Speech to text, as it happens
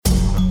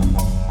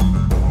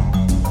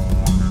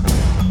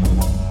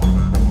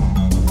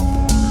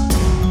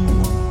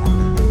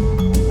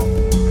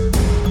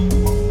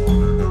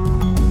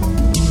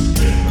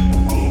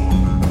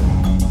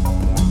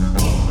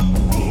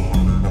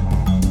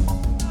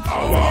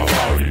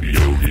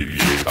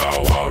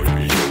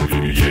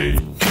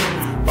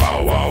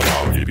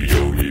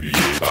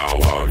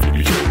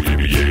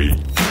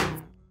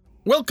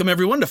Welcome,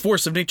 everyone, to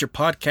Force of Nature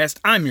Podcast.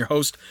 I'm your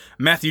host,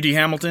 Matthew D.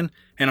 Hamilton,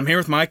 and I'm here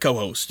with my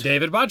co-host,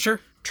 David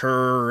Butcher.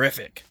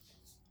 Terrific.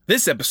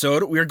 This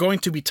episode, we are going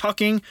to be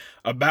talking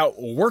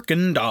about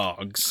working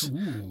dogs.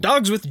 Ooh.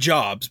 Dogs with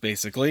jobs,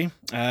 basically.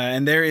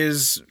 And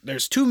there's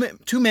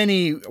too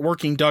many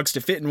working dogs to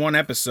fit in one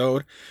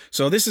episode,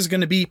 so this is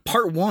going to be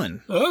part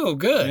one. Oh,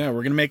 good. Yeah,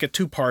 we're going to make a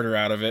two-parter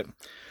out of it.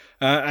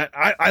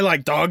 I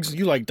like dogs.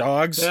 You like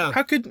dogs. Yeah.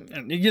 How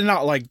could you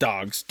not like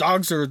dogs?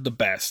 Dogs are the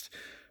best.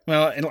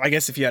 Well, I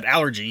guess if you had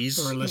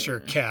allergies. Or unless you're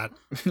a cat.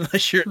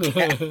 Unless you're a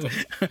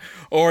cat.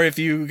 Or if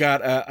you got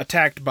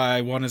attacked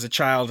by one as a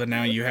child and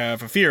now you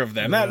have a fear of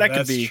them. Yeah, that could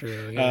that's be.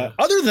 true, yeah.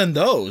 Other than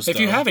those, If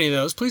you have any of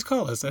those, please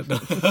call us.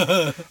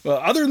 well,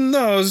 other than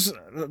those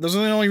are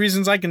the only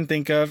reasons I can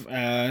think of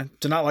to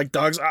not like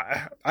dogs.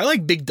 I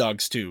like big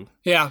dogs, too.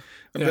 Yeah.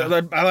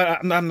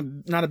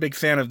 I'm not a big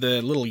fan of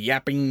the little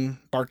yapping,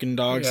 barking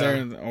dogs.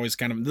 Yeah. They're always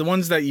kind of the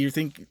ones that you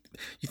think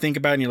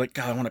about and you're like,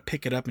 God, I want to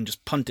pick it up and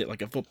just punt it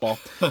like a football.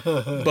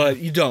 But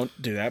you don't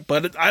do that.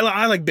 But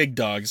I like big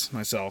dogs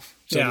myself.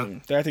 So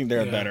Yeah. I think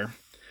they're better.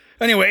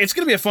 Anyway, it's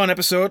going to be a fun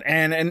episode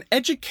and an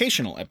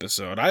educational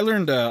episode. I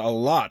learned a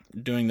lot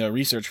doing the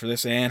research for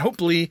this, and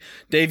hopefully,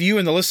 Dave, you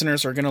and the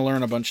listeners are going to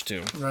learn a bunch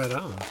too. Right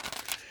on.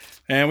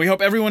 And we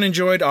hope everyone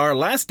enjoyed our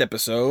last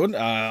episode,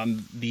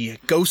 the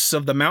Ghosts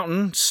of the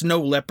Mountain,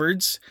 Snow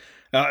Leopards.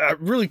 A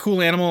really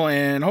cool animal,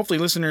 and hopefully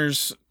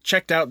listeners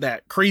checked out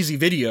that crazy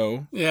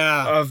video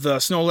of the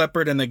snow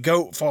leopard and the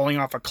goat falling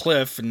off a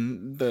cliff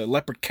and the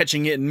leopard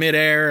catching it in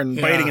midair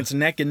and biting its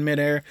neck in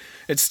midair.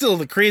 It's still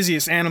the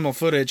craziest animal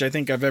footage I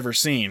think I've ever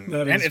seen.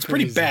 That and is it's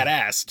crazy. pretty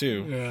badass,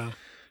 too. Yeah.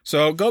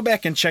 So go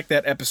back and check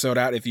that episode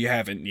out if you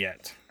haven't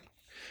yet.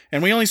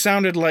 And we only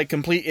sounded like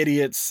complete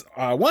idiots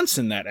once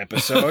in that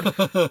episode,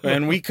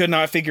 and we could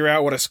not figure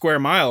out what a square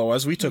mile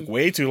was. We took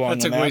way too long.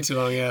 That took way too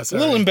long, yeah. A Sorry.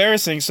 little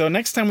embarrassing, so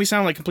next time we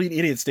sound like complete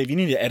idiots, Dave, you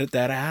need to edit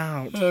that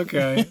out.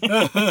 Okay.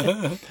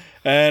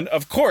 And,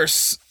 of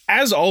course,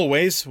 as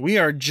always, we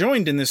are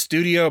joined in the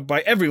studio by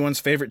everyone's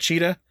favorite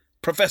cheetah,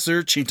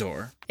 Professor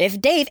Cheetor. If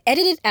Dave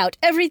edited out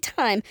every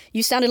time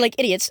you sounded like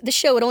idiots, the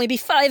show would only be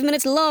 5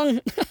 minutes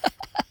long.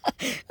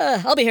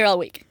 I'll be here all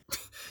week.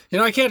 You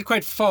know, I can't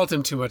quite fault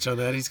him too much on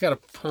that. He's got a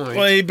point.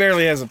 Well, he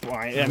barely has a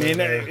point. I mean,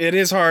 it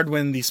is hard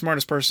when the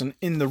smartest person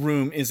in the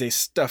room is a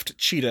stuffed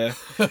cheetah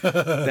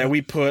that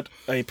we put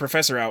a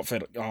professor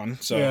outfit on.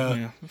 So,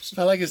 Yeah.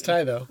 I like his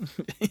tie, though.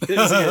 it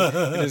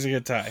is a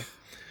good tie.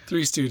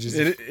 Three Stooges.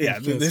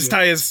 This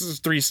tie is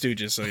Three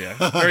Stooges, so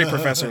yeah, very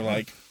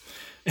professor-like.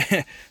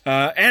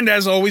 And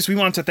as always, we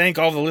want to thank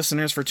all the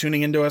listeners for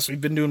tuning into us. We've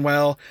been doing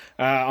well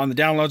on the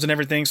downloads and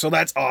everything, so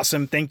that's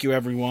awesome. Thank you,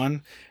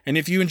 everyone. And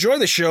if you enjoy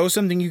the show,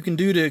 something you can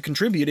do to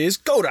contribute is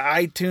go to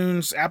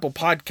iTunes, Apple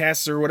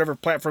Podcasts, or whatever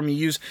platform you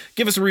use.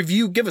 Give us a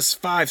review. Give us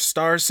 5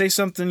 stars. Say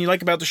something you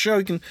like about the show.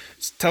 You can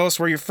tell us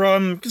where you're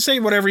from. You can say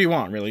whatever you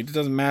want, really. It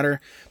doesn't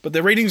matter. But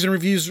the ratings and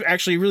reviews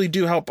actually really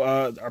do help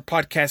our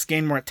podcast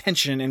gain more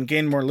attention and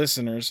gain more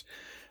listeners.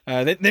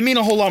 They mean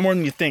a whole lot more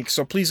than you think,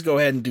 so please go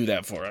ahead and do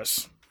that for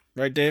us.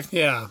 Right, Dave?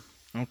 Yeah.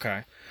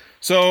 Okay.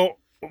 So,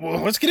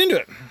 let's get into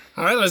it.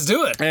 All right, let's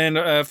do it.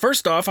 And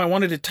first off, I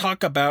wanted to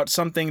talk about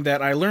something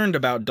that I learned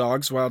about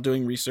dogs while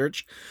doing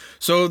research.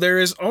 So, there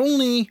is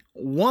only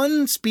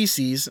one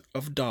species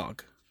of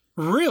dog.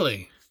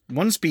 Really?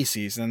 One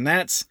species, and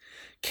that's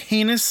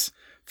Canis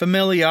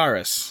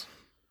familiaris.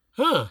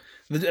 Huh.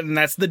 And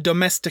that's the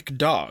domestic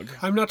dog.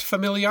 I'm not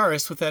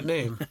familiaris with that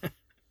name.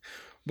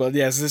 But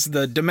yes, this is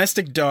the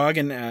domestic dog,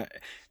 and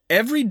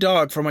every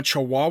dog from a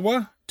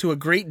Chihuahua to a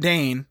Great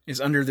Dane is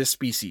under this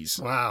species.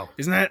 Wow.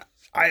 Isn't that...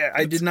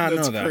 I did not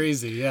know that. That's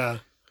crazy, yeah.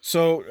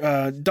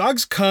 So,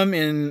 dogs come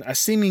in a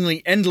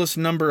seemingly endless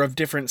number of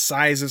different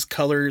sizes,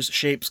 colors,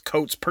 shapes,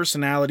 coats,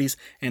 personalities,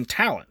 and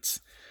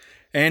talents.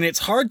 And it's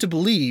hard to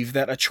believe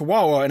that a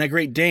Chihuahua and a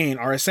Great Dane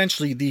are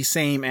essentially the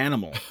same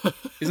animal.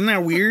 Isn't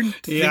that weird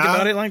to think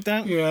about it like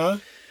that? Yeah.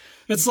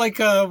 It's like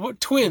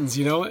twins,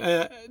 you know,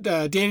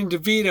 Danny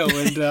DeVito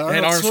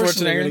and Arnold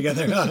Schwarzenegger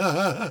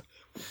together.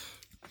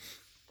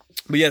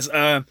 But yes,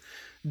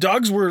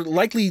 dogs were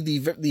likely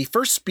the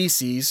first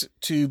species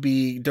to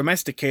be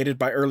domesticated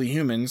by early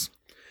humans,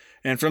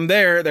 and from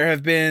there they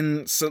have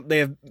been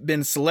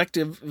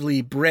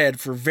selectively bred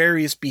for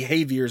various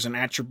behaviors and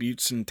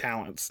attributes and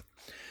talents.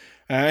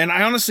 And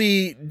I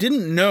honestly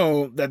didn't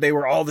know that they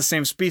were all the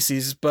same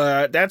species,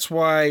 but that's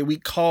why we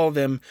call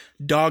them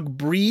dog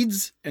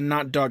breeds and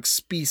not dog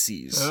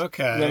species.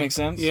 Okay. Does that make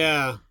sense?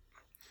 Yeah.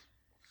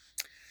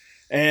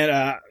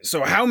 And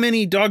so how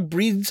many dog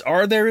breeds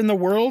are there in the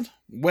world?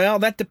 Well,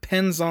 that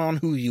depends on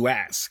who you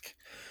ask.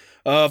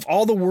 Of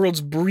all the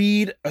world's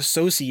breed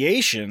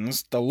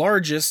associations, the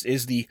largest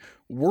is the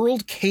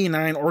World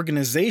Canine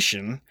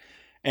Organization,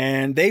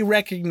 and they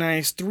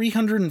recognize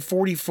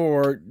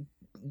 344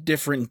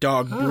 different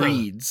dog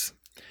breeds.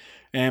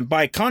 And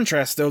by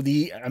contrast, though,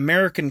 the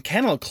American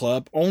Kennel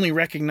Club only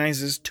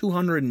recognizes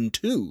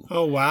 202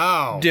 Oh,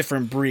 wow.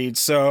 different breeds.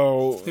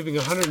 So, Leaving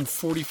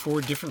 144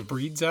 different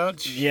breeds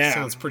out? Yeah.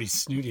 Sounds pretty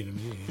snooty to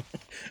me.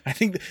 I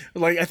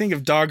think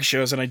of dog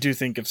shows, and I do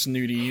think of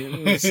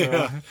Snooty.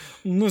 So,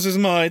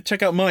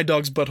 check out my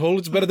dog's butthole.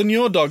 It's better than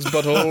your dog's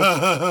butthole.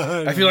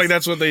 I feel like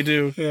that's what they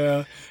do.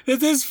 Yeah,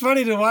 it is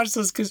funny to watch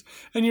those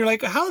and you're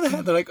like, how the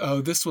heck? They're like,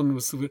 oh, this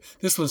one's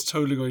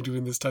totally going to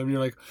win this time. And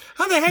you're like,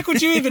 how the heck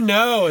would you even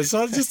know? It's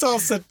all just all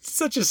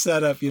such a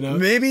setup, you know.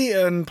 Maybe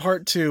in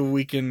part 2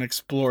 we can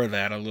explore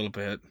that a little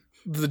bit.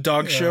 The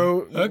dog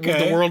show,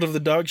 the world of the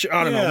dog show.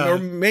 I don't know, or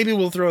maybe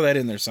we'll throw that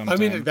in there sometime. I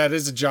mean, that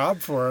is a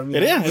job for him.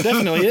 It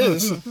definitely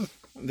is.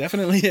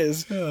 Definitely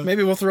is. Yeah.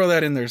 Maybe we'll throw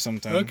that in there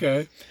sometime.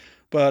 Okay.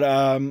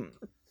 But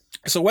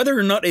so whether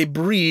or not a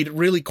breed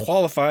really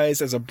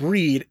qualifies as a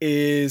breed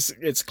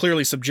it's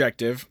clearly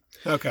subjective.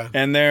 Okay.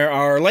 And there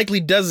are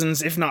likely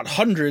dozens, if not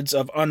hundreds,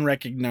 of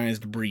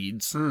unrecognized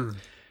breeds.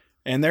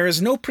 And there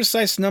is no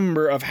precise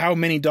number of how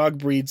many dog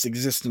breeds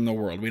exist in the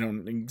world. We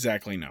don't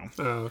exactly know.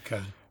 Oh,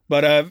 okay.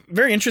 But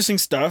very interesting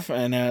stuff.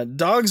 And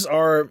dogs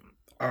are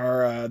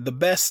the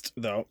best,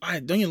 though. I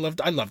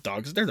love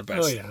dogs. They're the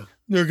best. Oh yeah,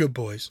 they're good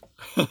boys.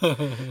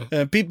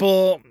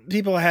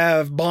 People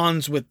have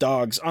bonds with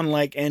dogs,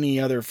 unlike any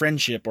other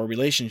friendship or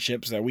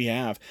relationships that we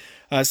have.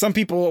 Some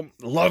people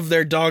love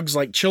their dogs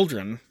like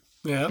children.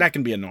 Yeah, that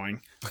can be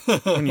annoying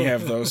when you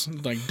have those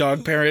like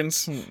dog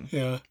parents.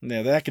 Yeah,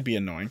 that could be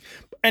annoying.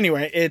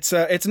 Anyway, it's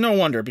no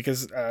wonder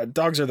because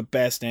dogs are the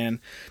best, and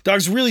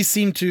dogs really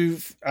seem to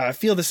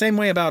feel the same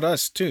way about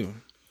us too.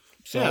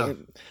 So,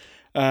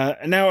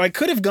 now I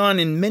could have gone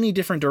in many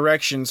different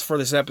directions for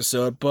this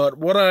episode, but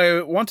what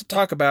I want to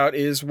talk about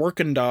is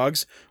working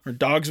dogs or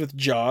dogs with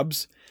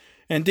jobs.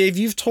 And Dave,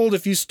 you've told a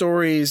few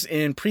stories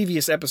in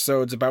previous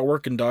episodes about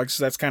working dogs,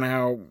 so that's kind of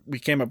how we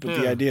came up with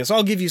the idea. So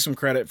I'll give you some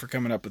credit for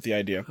coming up with the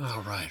idea.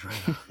 Oh, right.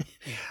 Yeah.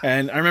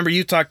 And I remember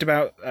you talked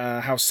about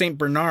how St.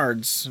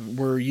 Bernards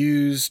were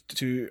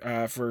used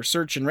for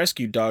search and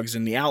rescue dogs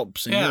in the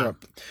Alps in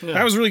Europe. Yeah.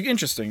 That was really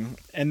interesting.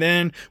 And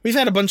then we've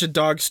had a bunch of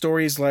dog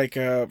stories like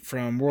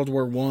from World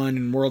War I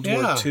and World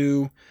War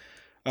II.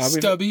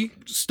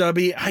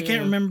 Stubby. I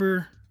can't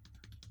remember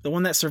the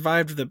one that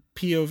survived the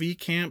POV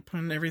camp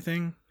and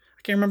everything.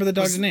 I can't remember the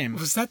dog's name.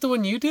 Was that the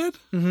one you did?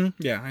 Mm-hmm.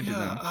 Yeah, I did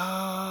that.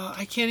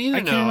 I can't either. I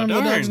can't remember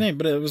the dog's name,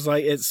 but it was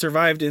like it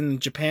survived in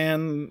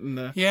Japan in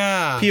the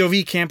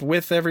POV camp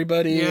with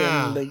everybody.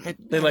 Yeah, and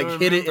they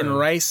hid it in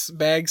rice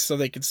bags so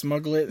they could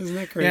smuggle it. Isn't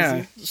that crazy?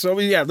 Yeah. So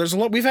there's a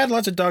lot. We've had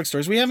lots of dog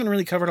stories. We haven't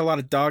really covered a lot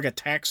of dog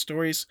attack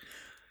stories.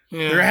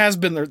 Yeah. There has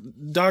been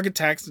dog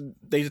attacks.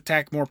 They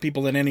attack more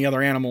people than any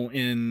other animal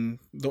in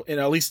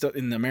at least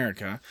in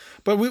America.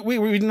 But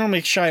we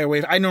normally shy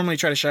away. I normally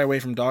try to shy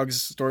away from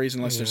dogs stories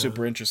unless they're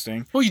super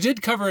interesting. Well, you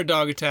did cover a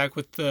dog attack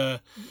with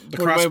the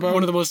crossbow.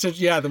 One of the most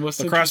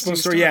the crossbow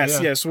story.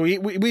 Yes. We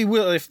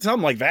will if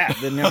something like that.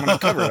 Then I'm going to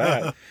cover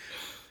that.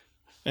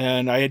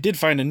 And I did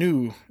find a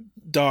new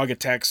dog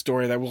attack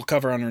story that we'll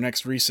cover on our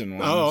next recent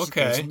one. Oh,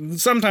 okay.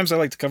 Sometimes I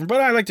like to cover, but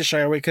I like to shy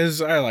away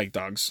because I like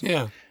dogs.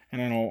 Yeah.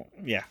 And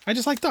I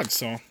just like dogs,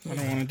 so I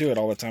don't want to do it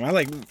all the time. I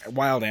like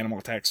wild animal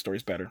attack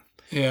stories better.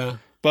 Yeah.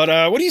 But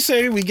what do you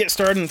say we get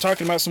started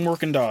talking about some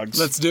working dogs?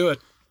 Let's do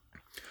it.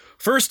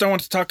 First, I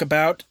want to talk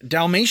about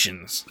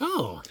Dalmatians.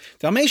 Oh.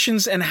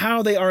 Dalmatians and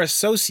how they are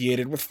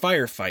associated with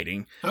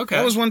firefighting. Okay.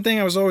 That was one thing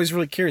I was always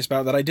really curious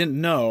about that I didn't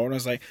know. And I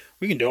was like,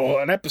 we can do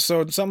an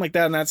episode, something like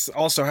that. And that's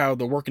also how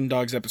the Working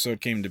Dogs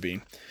episode came to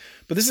be.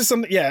 But this is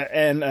something,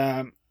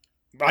 and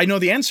I know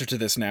the answer to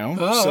this now.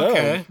 Oh,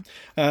 okay.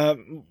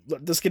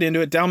 Let's get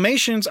into it.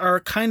 Dalmatians are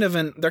kind of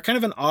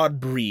an odd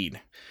breed.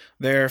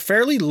 They're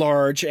fairly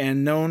large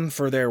and known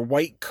for their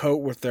white coat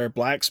with their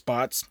black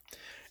spots,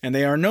 and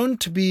they are known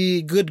to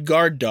be good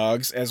guard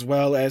dogs as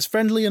well as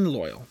friendly and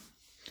loyal.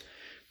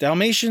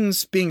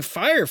 Dalmatians being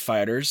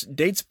firefighters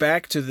dates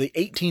back to the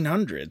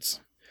 1800s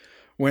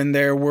when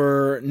there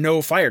were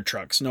no fire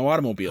trucks, no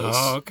automobiles.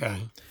 Oh,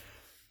 okay.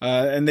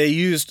 And they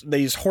used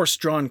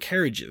horse-drawn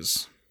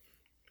carriages.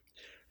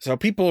 So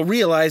people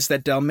realized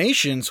that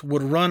Dalmatians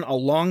would run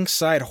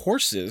alongside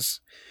horses,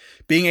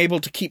 being able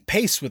to keep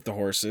pace with the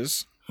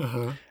horses.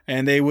 Uh-huh.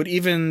 And they would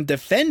even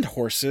defend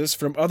horses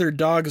from other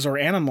dogs or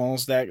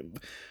animals that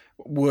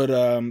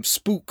would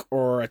spook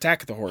or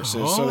attack the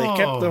horses. So they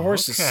kept the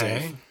horses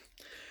safe.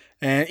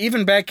 And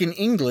even back in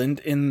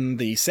England in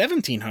the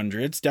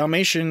 1700s,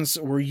 Dalmatians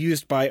were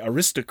used by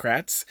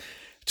aristocrats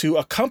to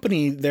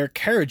accompany their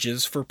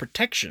carriages for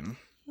protection.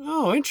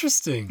 Oh,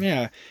 interesting.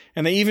 Yeah,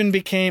 and they even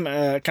became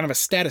kind of a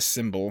status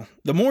symbol.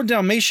 The more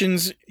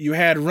Dalmatians you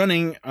had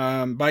running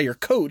by your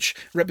coach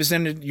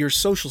represented your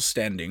social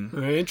standing.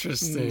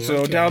 Interesting.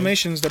 So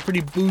Dalmatians, they're pretty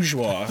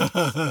bourgeois.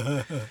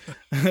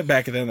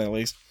 Back then, at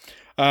least.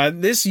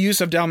 This use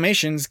of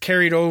Dalmatians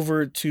carried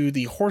over to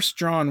the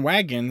horse-drawn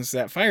wagons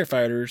that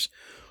firefighters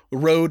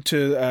rode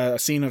to a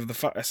scene of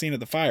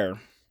the fire.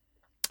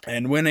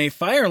 And when a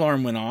fire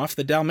alarm went off,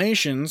 the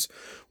Dalmatians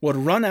would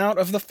run out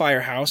of the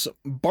firehouse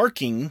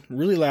barking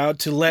really loud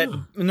to let,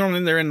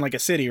 normally they're in like a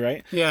city,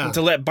 right? Yeah. And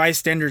to let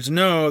bystanders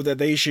know that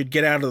they should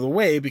get out of the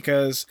way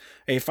because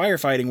a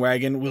firefighting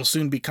wagon will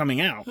soon be coming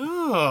out.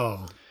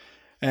 Oh.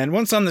 And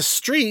once on the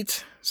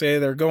street, say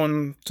they're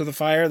going to the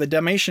fire, the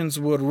Dalmatians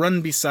would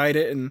run beside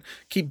it and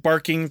keep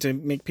barking to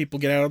make people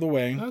get out of the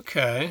way.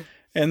 Okay.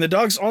 And the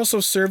dogs also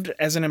served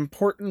as an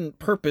important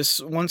purpose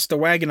once the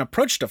wagon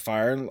approached a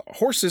fire.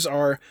 Horses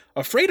are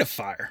afraid of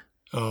fire.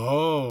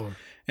 Oh.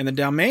 And the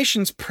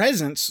Dalmatians'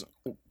 presence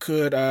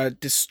could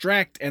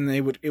distract, and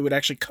it would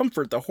actually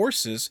comfort the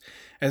horses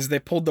as they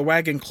pulled the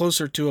wagon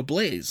closer to a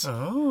blaze.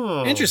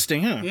 Oh.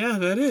 Interesting, huh? Yeah,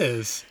 that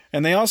is.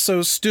 And they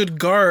also stood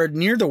guard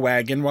near the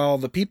wagon while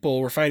the people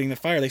were fighting the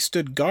fire. They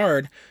stood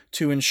guard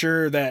to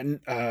ensure that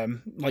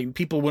like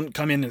people wouldn't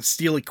come in and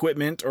steal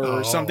equipment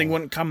or something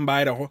wouldn't come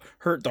by to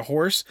hurt the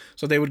horse.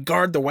 So they would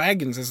guard the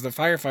wagons as the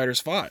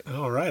firefighters fought.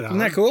 Oh, right on. Isn't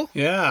that cool?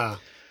 Yeah.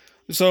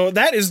 So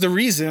that is the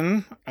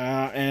reason.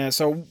 And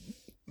so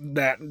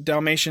that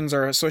Dalmatians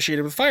are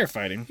associated with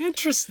firefighting.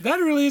 That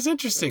really is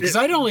interesting because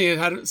I'd only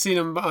had seen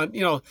them on.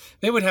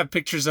 They would have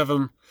pictures of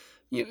them,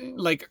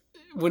 like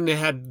when they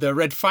had the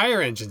red fire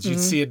engines.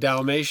 You'd see a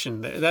Dalmatian.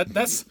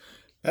 That's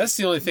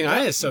the only thing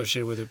I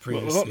associated with it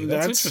previously.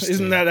 That's interesting.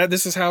 Isn't that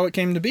this is how it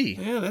came to be?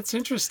 Yeah, that's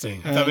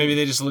interesting. I thought maybe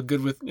they just look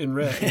good in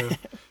red.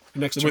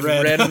 Next to With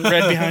red.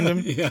 red behind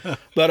them. Yeah.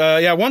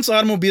 But once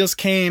automobiles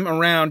came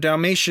around,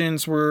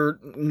 Dalmatians were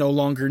no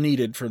longer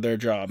needed for their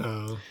job.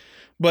 Oh.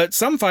 But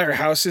some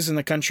firehouses in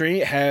the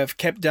country have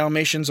kept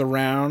Dalmatians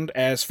around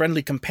as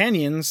friendly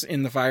companions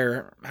in the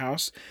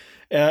firehouse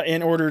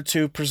in order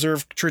to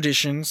preserve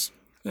traditions.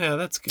 Yeah,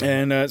 that's good.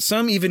 And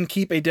some even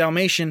keep a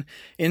Dalmatian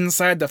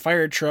inside the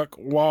fire truck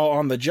while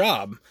on the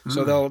job.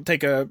 So they'll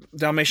take a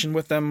Dalmatian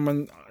with them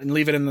and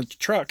leave it in the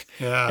truck.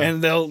 Yeah.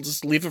 And they'll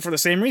just leave it for the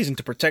same reason,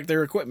 to protect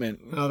their equipment.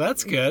 Oh,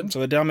 that's good. So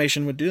the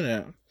Dalmatian would do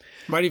that.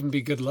 Might even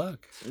be good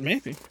luck.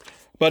 Maybe.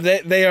 But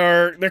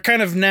they're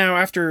kind of now,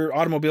 after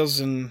automobiles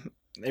and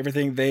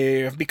everything, they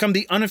have become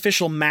the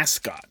unofficial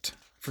mascot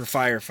for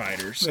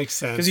firefighters. Makes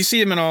sense. Because you see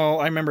them in all.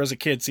 I remember as a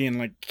kid seeing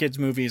like kids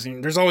movies,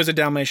 and there's always a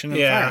Dalmatian in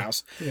the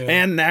firehouse. Yeah.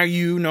 And now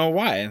you know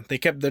why. They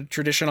kept the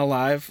tradition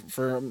alive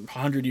for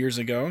 100 years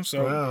ago.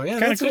 So Wow, yeah,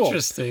 kind that's of cool.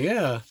 interesting.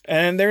 Yeah.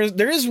 And there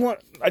is one.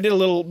 I did a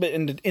little bit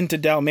into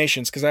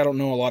Dalmatians because I don't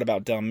know a lot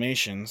about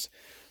Dalmatians.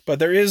 But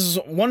there is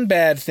one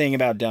bad thing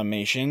about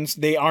Dalmatians.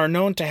 They are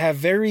known to have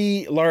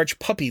very large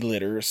puppy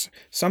litters,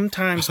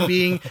 sometimes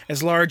being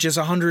as large as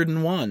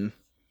 101.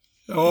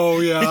 Oh,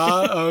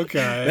 yeah.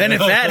 Okay. Then if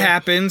that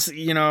happens,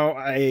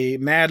 a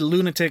mad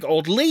lunatic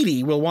old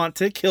lady will want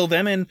to kill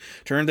them and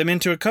turn them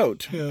into a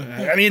coat.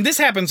 Yeah. I mean, this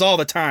happens all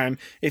the time.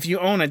 If you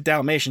own a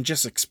Dalmatian,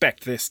 just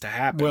expect this to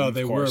happen. Well, of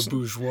they course. were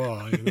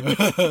bourgeois.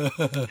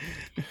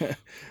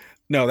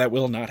 No, that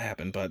will not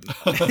happen, but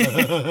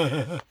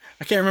I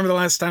can't remember the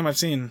last time I've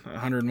seen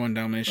 101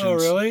 Dalmatians. Oh,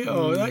 really?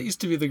 Oh, that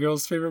used to be the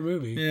girl's favorite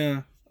movie.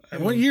 Yeah.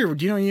 What year?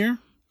 Do you know what year?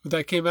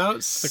 That came out?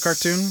 The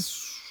cartoon?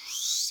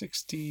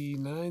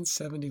 69,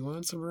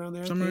 71, somewhere around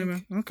there. Somewhere I in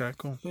think. there? Okay,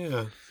 cool.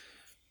 Yeah.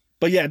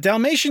 But yeah,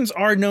 Dalmatians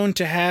are known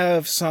to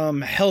have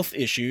some health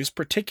issues,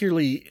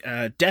 particularly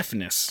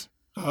deafness.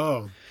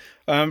 Oh.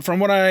 From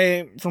what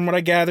I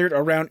gathered,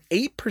 around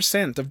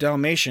 8% of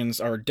Dalmatians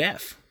are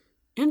deaf,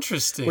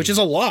 Interesting. which is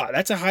a lot.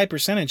 That's a high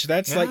percentage.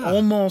 That's like Yeah.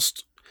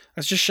 almost.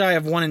 That's just shy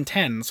of 1 in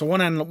 10. So 1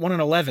 in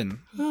 11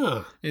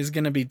 Huh. is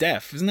going to be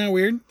deaf. Isn't that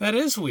weird? That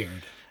is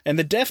weird. And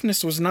the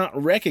deafness was not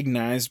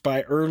recognized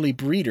by early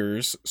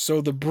breeders, so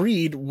the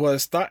breed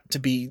was thought to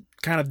be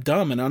kind of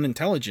dumb and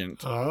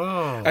unintelligent.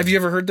 Oh. Have you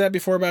ever heard that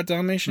before about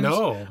Dalmatians?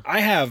 No.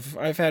 I have.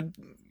 I've had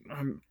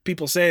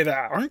people say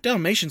that, aren't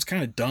Dalmatians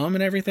kind of dumb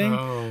and everything?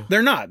 Oh.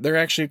 They're not. They're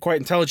actually quite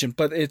intelligent,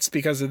 but it's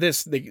because of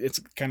this. It's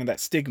kind of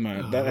that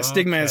stigma. That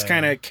stigma is Okay.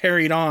 kind of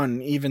carried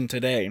on even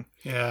today.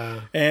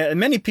 Yeah. And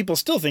many people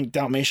still think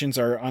Dalmatians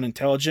are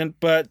unintelligent,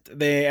 but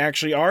they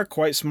actually are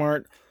quite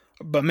smart.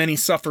 But many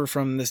suffer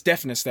from this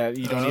deafness that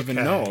you don't even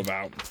Okay. know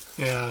about.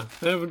 Yeah.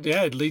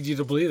 It'd lead you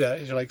to believe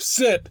that. You're like,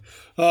 sit.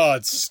 Oh,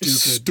 it's stupid.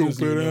 Stupid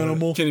Doesn't even-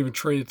 animal. Can't even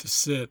train it to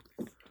sit.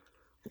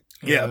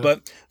 Yeah,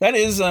 but that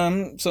is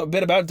so a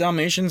bit about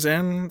Dalmatians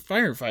and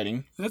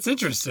firefighting. That's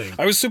interesting.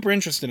 I was super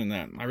interested in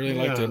that. I really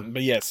liked Yeah. it.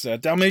 But yes,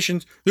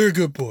 Dalmatians, they're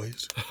good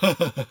boys.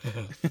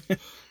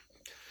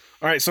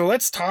 All right, so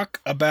let's talk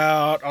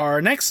about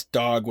our next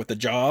dog with a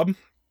job.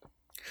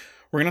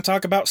 We're going to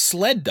talk about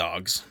sled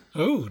dogs.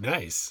 Oh,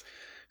 nice.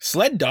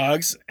 Sled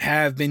dogs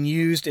have been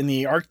used in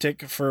the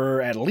Arctic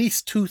for at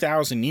least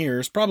 2,000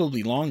 years,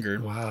 probably longer.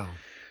 Wow.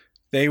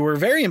 They were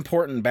very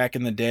important back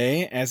in the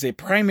day as a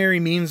primary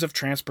means of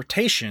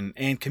transportation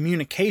and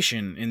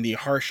communication in the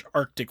harsh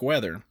Arctic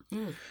weather.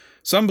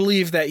 Some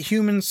believe that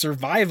human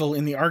survival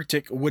in the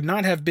Arctic would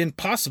not have been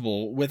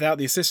possible without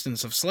the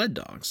assistance of sled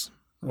dogs.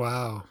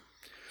 Wow.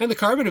 And the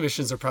carbon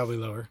emissions are probably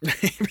lower.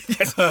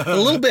 Yes, a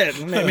little bit.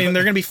 I mean,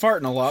 they're going to be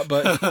farting a lot,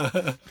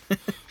 but...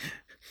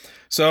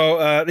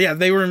 So,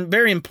 they were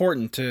very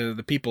important to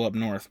the people up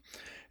north.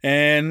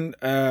 And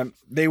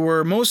they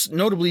were most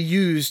notably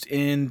used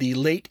in the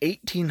late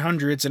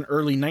 1800s and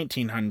early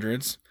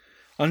 1900s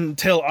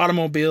until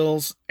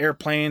automobiles,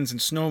 airplanes, and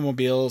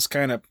snowmobiles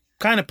kind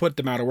of put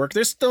them out of work.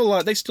 They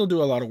still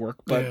do a lot of work,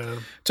 but Yeah.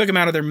 took them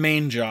out of their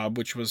main job,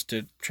 which was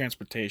to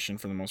transportation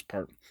for the most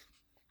part.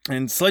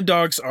 And sled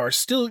dogs are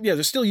still,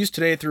 they're still used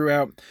today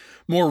throughout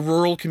more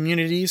rural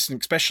communities,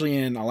 especially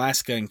in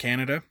Alaska and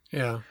Canada.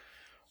 Yeah.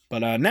 But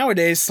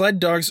nowadays,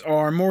 sled dogs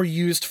are more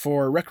used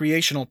for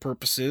recreational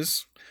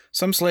purposes.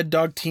 Some sled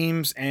dog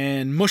teams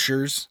and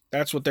mushers,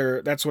 that's what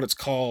it's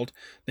called.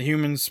 The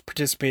humans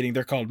participating,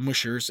 they're called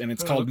mushers, and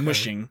it's called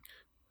mushing.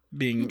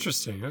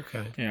 Interesting.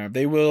 Okay. Yeah,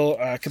 they will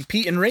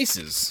compete in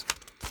races.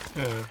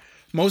 Yeah.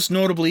 Most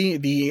notably,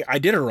 the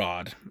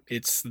Iditarod.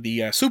 It's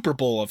the Super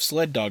Bowl of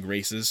sled dog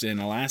races in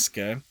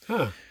Alaska.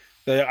 Huh.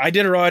 The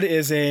Iditarod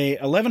is a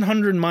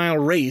 1,100-mile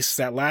race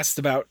that lasts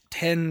about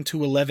 10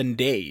 to 11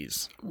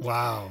 days.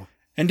 Wow.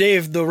 And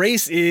Dave, the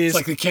race is... It's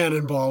like the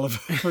cannonball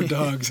for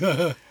dogs.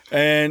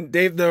 And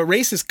Dave, the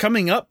race is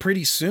coming up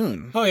pretty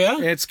soon. Oh, yeah?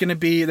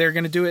 They're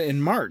going to do it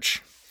in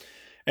March.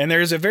 And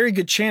there's a very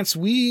good chance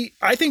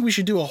I think we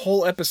should do a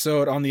whole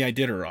episode on the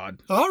Iditarod.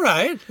 All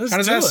right. How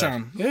does that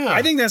sound? Yeah.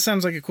 I think that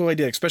sounds like a cool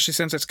idea, especially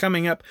since it's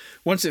coming up.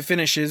 Once it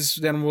finishes,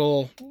 then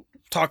we'll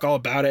talk all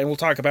about it, and we'll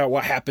talk about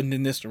what happened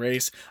in this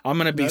race. I'm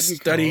going to be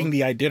studying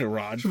the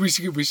Iditarod. We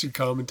should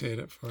commentate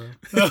it for him.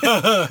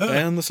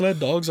 And the sled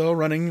dogs are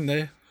running.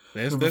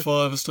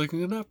 Before I was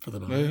taking a nap for the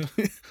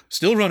night.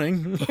 Still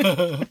running.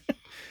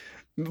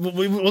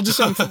 We'll just.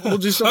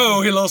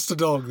 Oh, he lost a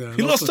dog there.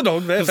 He lost a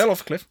dog there. Fell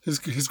off a cliff.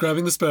 He's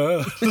grabbing the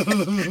spur.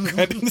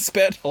 Grabbing the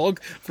spare dog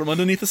from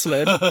underneath the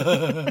sled.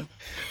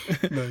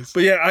 Nice.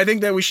 But yeah, I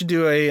think that we should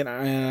do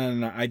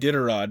an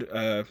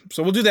Iditarod.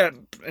 So we'll do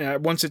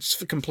that once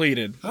it's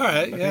completed. All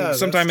right. Yeah.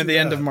 Sometime at the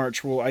end of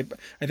March. I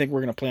think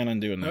we're gonna plan on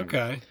doing that.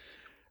 Okay.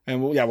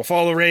 And we'll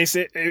follow the race.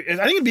 I think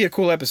it'd be a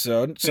cool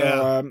episode.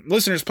 So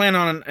listeners, plan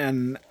on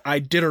an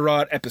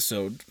Iditarod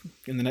episode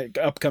in the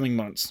upcoming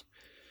months.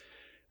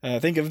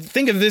 Think of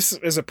this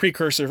as a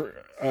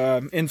precursor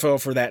info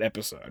for that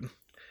episode.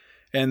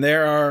 And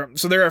there are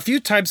a few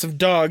types of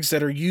dogs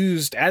that are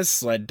used as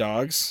sled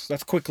dogs.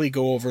 Let's quickly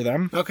go over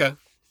them. Okay.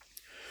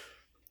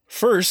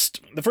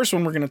 The first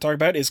one we're going to talk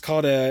about is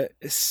called a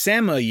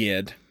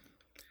Samoyed.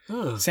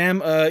 Huh.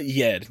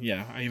 Samoyed.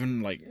 Yeah, I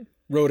even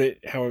wrote it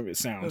however it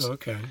sounds. Oh,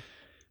 okay.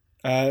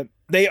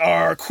 They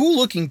are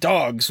cool-looking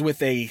dogs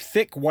with a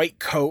thick white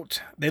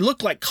coat. They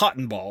look like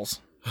cotton balls.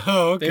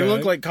 Oh, okay. They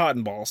look like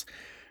cotton balls.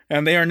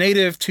 And they are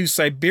native to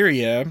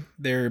Siberia.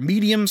 They're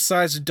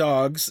medium-sized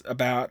dogs,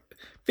 about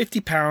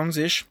 50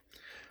 pounds-ish.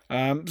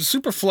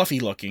 Super fluffy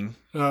looking.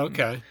 Oh,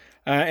 okay.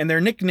 And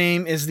their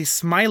nickname is the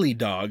Smiley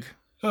Dog.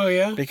 Oh,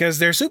 yeah? Because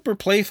they're super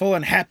playful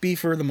and happy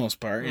for the most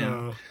part. Yeah.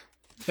 Oh.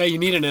 Yeah, you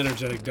need an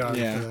energetic dog.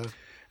 Yeah. For that.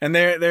 And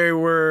they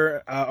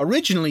were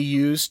originally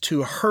used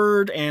to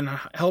herd and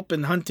help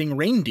in hunting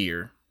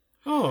reindeer.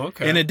 Oh,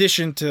 okay. In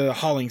addition to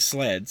hauling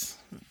sleds.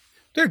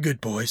 They're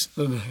good boys.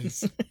 Oh,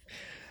 nice.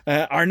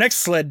 Our next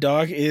sled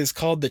dog is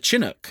called the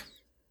Chinook.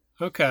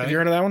 Okay. Have you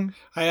heard of that one?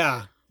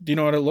 Yeah. Do you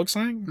know what it looks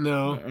like?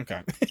 No.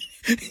 Okay.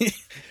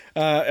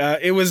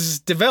 It was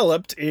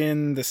developed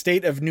in the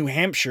state of New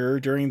Hampshire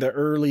during the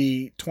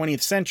early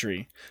 20th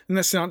century. And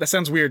that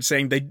sounds weird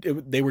saying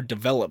they were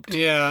developed.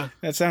 Yeah.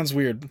 That sounds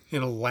weird.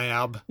 In a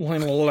lab. Well,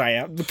 in a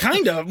lab.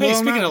 Kind of. Hey, well,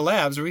 speaking of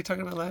labs, are we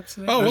talking about labs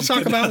today? Oh, we'll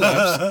talk about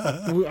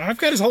labs. I've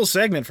got this whole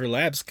segment for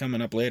labs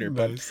coming up later.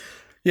 But Nice.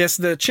 yes,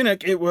 the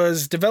Chinook, it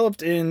was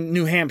developed in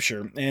New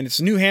Hampshire, and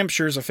it's New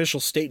Hampshire's official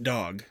state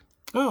dog.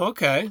 Oh,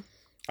 okay.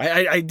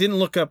 I didn't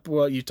look up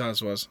what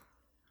Utah's was.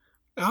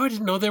 Oh, I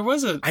didn't know there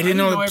was I didn't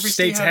know every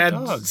states state had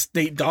dogs.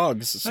 state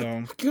dogs.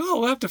 So,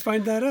 We'll have to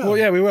find that out. well,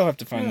 yeah, we will have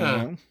to find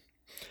Yeah.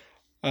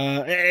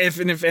 that out.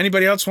 If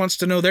anybody else wants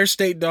to know their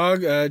state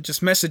dog,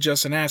 just message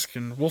us and ask,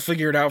 and we'll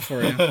figure it out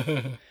for you.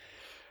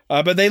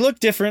 But they look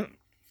different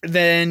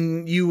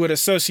than you would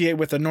associate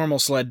with a normal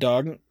sled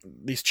dog.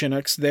 These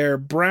Chinooks, they're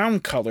brown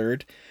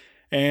colored,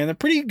 and they're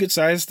pretty good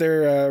size.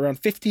 They're around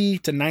 50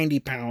 to 90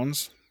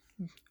 pounds.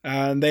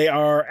 They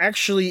are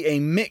actually a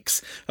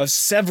mix of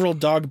several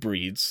dog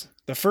breeds.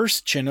 The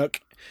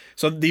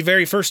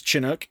very first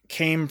Chinook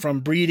came from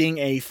breeding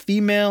a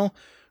female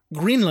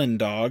Greenland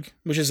dog,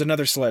 which is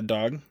another sled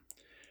dog,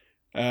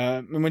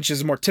 which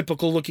is a more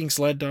typical looking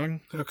sled dog.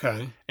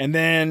 Okay. And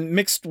then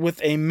mixed with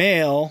a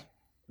male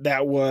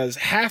that was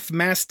half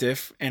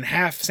Mastiff and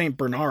half St.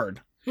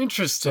 Bernard.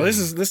 Interesting.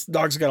 So this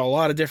dog's got a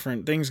lot of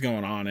different things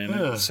going on in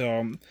Yeah. it.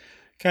 So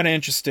kind of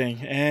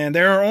interesting. And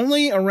there are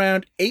only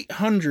around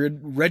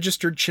 800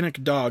 registered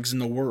Chinook dogs in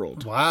the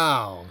world.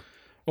 Wow.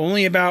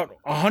 Only about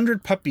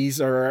 100 puppies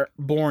are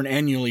born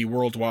annually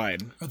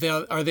worldwide. Are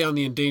they on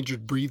the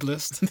endangered breed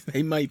list?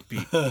 They might be.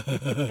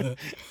 Their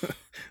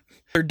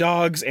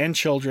dogs and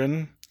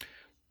children.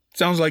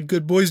 Sounds like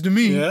good boys to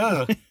me.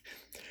 Yeah.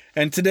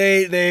 And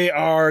today they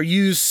are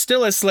used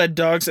still as sled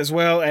dogs as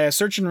well as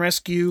search and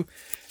rescue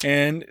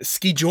and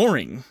ski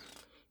joring.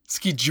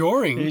 Ski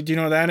joring? Do you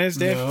know what that is,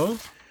 Dave? No.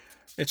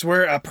 It's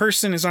where a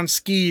person is on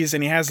skis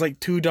and he has like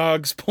two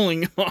dogs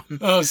pulling him on.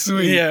 Oh,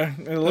 sweet. Yeah,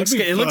 it looks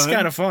fun.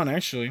 kind of fun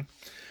actually.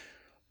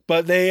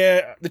 But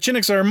the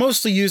Chinooks are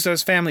mostly used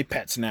as family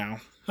pets now.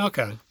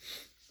 Okay.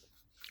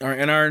 All right,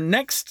 and our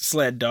next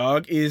sled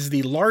dog is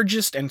the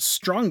largest and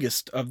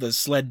strongest of the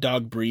sled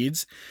dog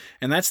breeds,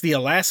 and that's the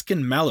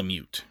Alaskan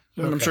Malamute.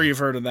 I'm sure you've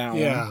heard of that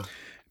one. Yeah.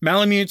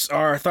 Malamutes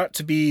are thought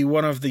to be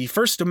one of the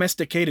first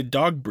domesticated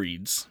dog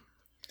breeds.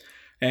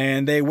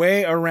 And they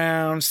weigh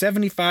around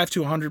 75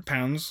 to 100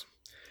 pounds.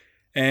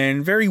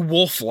 And very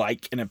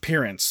wolf-like in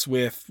appearance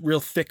with real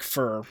thick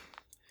fur.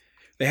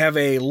 They have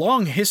a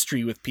long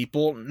history with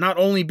people, not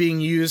only being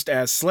used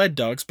as sled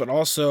dogs, but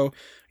also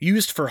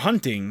used for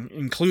hunting,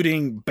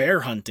 including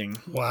bear hunting.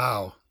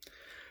 Wow.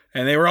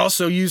 And they were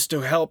also used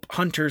to help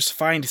hunters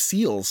find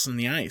seals in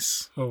the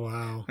ice. Oh,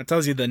 wow. That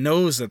tells you the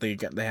nose that they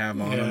have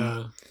on Yeah.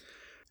 them.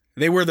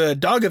 They were the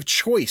dog of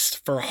choice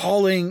for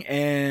hauling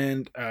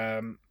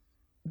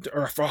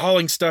or for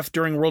hauling stuff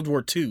during World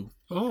War II.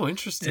 Oh,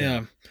 interesting.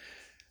 Yeah.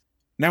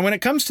 Now, when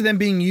it comes to them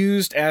being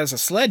used as a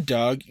sled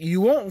dog,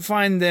 you won't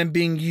find them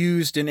being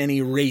used in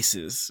any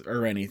races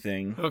or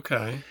anything.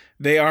 Okay.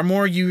 They are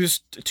more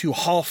used to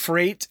haul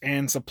freight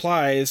and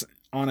supplies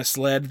on a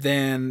sled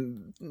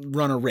than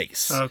run a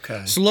race.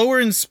 Okay.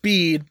 Slower in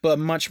speed, but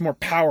much more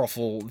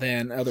powerful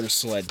than other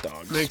sled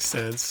dogs. Makes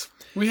sense.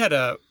 We had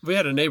a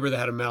neighbor that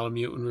had a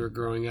Malamute when we were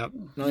growing up.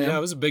 Oh, yeah?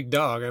 It was a big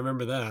dog. I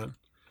remember that.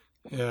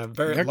 Yeah,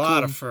 They're a lot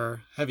cool. of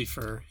fur, heavy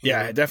fur.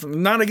 Yeah,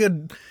 definitely. Not a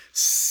good,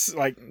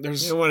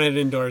 there's You don't want it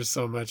indoors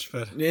so much,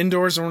 but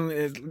indoors, or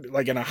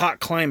like in a hot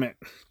climate,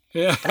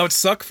 yeah, that would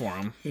suck for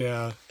them.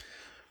 yeah.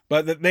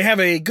 But they have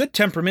a good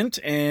temperament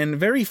and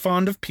very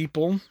fond of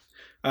people.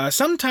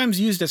 Sometimes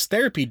used as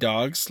therapy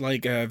dogs,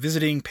 like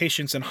visiting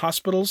patients in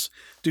hospitals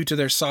due to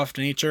their soft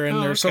nature,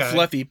 and they're so okay.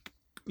 fluffy,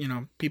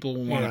 people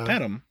will want to Yeah.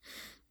 pet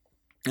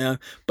them.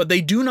 But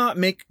they do not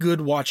make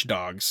good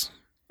watchdogs.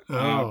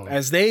 Oh,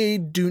 As they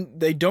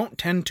don't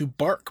tend to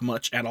bark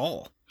much at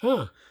all,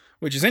 huh.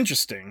 which is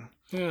interesting.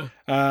 Yeah.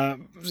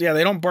 Yeah,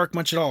 they don't bark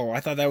much at all. I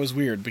thought that was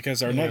weird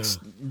because our Yeah.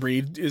 next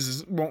breed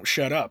won't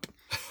shut up.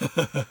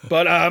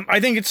 But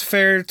I think it's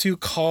fair to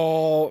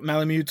call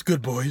Malamutes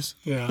good boys.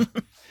 Yeah.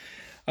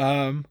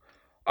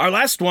 Our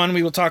last one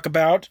we will talk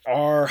about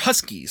are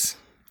Huskies.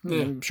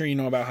 Yeah. I'm sure you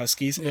know about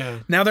Huskies. Yeah.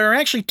 Now, there are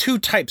actually two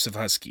types of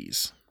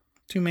Huskies.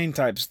 Two main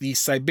types. The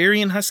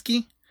Siberian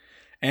Husky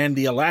and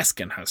the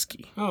Alaskan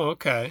Husky. Oh,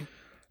 okay.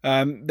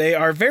 They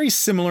are very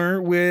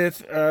similar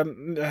with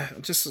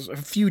just a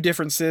few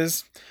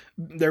differences.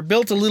 They're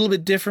built a little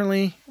bit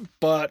differently,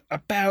 but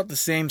about the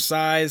same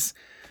size.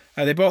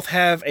 They both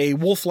have a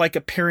wolf-like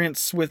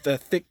appearance with a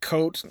thick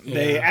coat.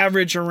 They Yeah.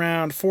 average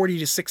around 40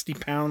 to 60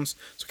 pounds,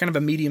 so kind of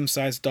a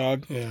medium-sized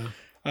dog.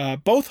 Yeah.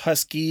 Both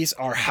Huskies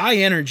are high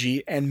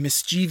energy and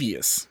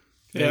mischievous.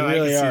 They Yeah,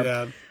 really I can are.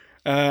 see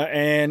that.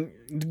 And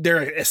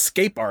they're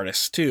escape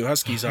artists too.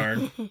 Huskies are.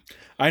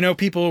 I know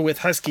people with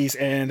Huskies,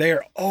 and they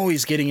are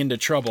always getting into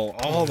trouble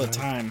all the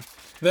time.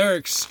 They're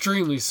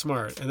extremely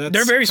smart, and that's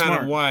They're very kind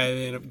smart. of why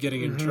they end up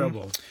getting in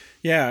trouble.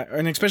 Yeah,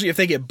 and especially if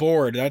they get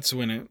bored, that's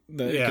when it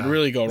could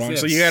really go wrong. They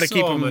So have you got to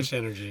keep so them much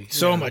energy.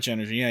 so Yeah. much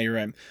energy. Yeah, you're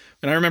right.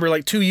 And I remember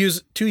like 2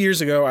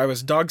 years ago, I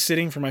was dog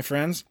sitting for my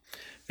friends.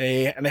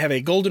 They have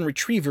a golden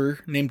retriever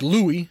named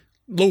Louie.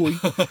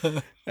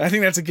 I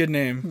think that's a good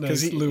name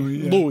Nice, Louie,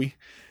 yeah. Louie,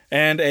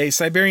 and a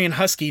Siberian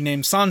Husky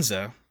named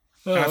Sansa.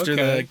 Oh, After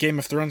okay. the Game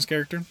of Thrones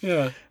character.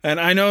 Yeah. And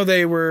I know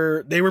they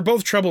were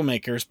both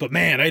troublemakers, but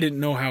man, I didn't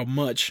know how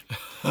much.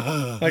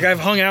 Like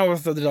I've hung out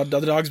with the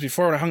dogs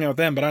before, and I hung out with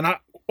them, but I'm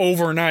not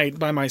overnight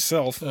by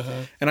myself.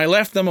 And I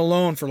left them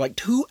alone for like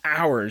 2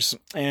 hours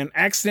and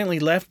accidentally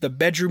left the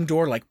bedroom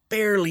door like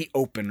barely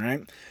open,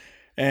 right?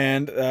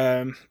 And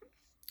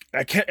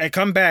I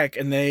come back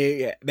and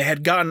they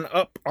had gotten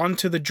up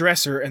onto the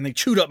dresser and they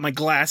chewed up my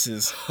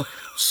glasses.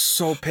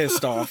 So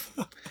pissed off.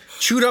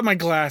 Chewed up my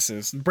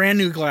glasses, brand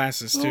new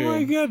glasses too. Oh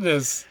my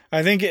goodness.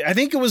 I think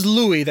it was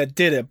Louis that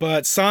did it,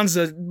 but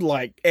Sansa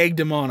like egged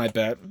him on. I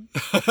bet.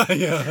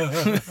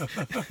 Yeah.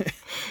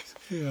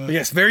 But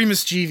yes, very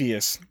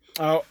mischievous.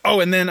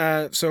 And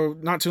then so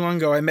not too long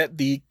ago, I met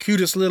the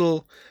cutest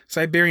little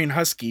Siberian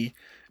Husky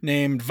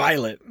named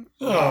Violet.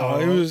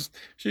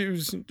 She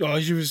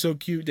was so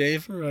cute,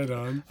 Dave. Right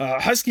on.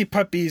 Husky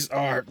puppies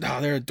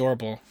they're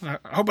adorable. I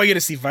hope I get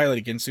to see Violet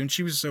again soon.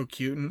 She was so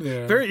cute and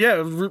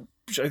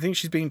I think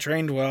she's being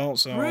trained well.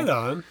 So Right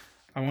on.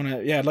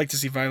 I'd like to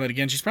see Violet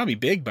again. She's probably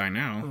big by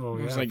now. Oh,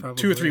 It was yeah, like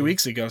probably. 2 or 3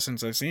 weeks ago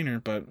since I've seen her,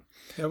 but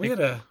Yeah, we had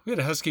a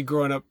husky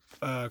growing up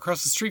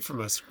across the street from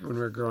us when we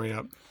were growing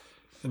up,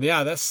 and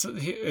yeah,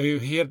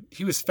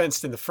 he was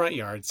fenced in the front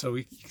yard, so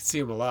we could see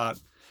him a lot.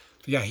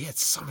 But yeah, he had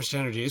so much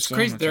energy. It's So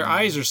crazy. much Their energy.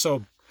 eyes are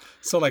so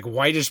like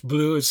whitish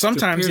blue. It's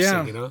Sometimes, piercing,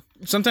 yeah. you know.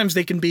 sometimes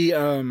they can be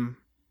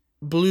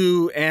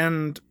blue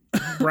and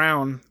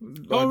brown.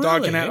 Oh,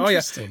 Dog really? can have,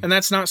 Interesting. and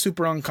that's not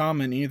super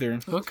uncommon either.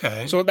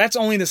 Okay. So that's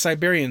only the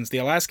Siberians. The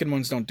Alaskan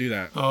ones don't do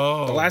that.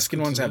 Oh, The Alaskan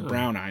good ones to have know.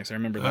 brown eyes. I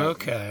remember that.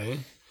 Okay.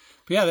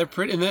 But yeah, they're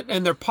pretty,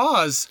 and their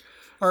paws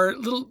are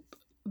little.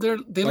 They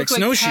Like look like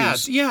snowshoes.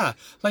 pads. Yeah,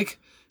 like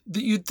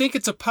you'd think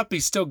it's a puppy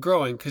still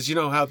growing because you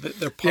know how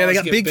their paws Yeah, they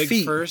got get big big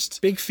feet.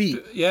 first. Big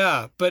feet.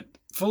 Yeah, but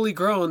fully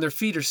grown, their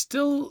feet are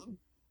still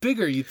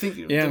bigger. You'd think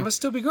Yeah. they must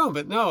still be growing,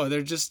 but no,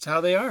 they're just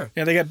how they are.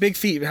 Yeah, they got big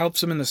feet. It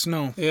helps them in the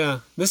snow. Yeah,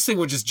 this thing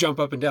would just jump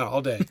up and down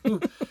all day.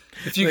 Ooh.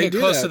 If you They get do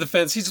close that. to the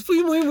fence, he's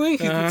wing, wing, wing. He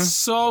gets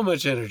so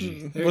much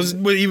energy. Was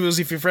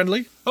he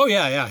friendly? Oh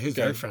yeah, he was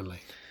very friendly.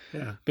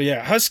 Yeah. But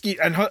yeah,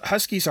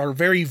 huskies are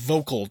very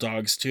vocal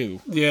dogs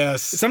too.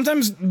 Yes.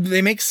 Sometimes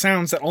they make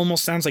sounds that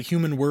almost sounds like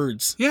human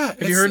words. Yeah.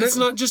 Have you heard It's it?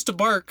 not just a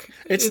bark.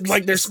 It's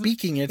like they're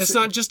speaking. It's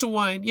not just a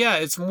whine. Yeah,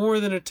 it's more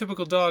than a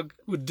typical dog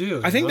would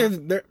do. I think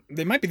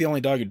they might be the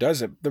only dog who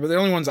does it. They're the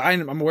only ones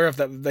I'm aware of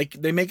that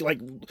they make like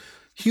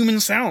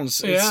human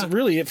sounds. Yeah. It's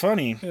really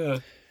funny. Yeah.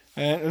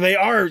 They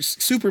are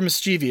super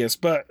mischievous,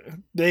 but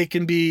they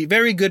can be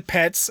very good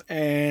pets,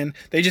 and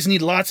they just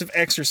need lots of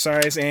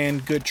exercise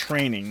and good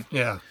training.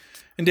 Yeah.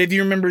 And Dave,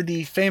 you remember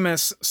the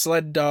famous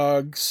sled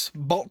dogs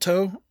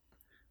Balto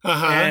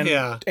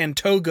Yeah. and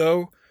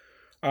Togo?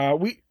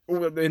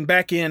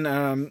 Back in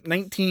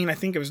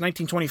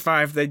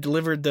 1925, they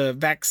delivered the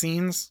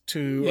vaccines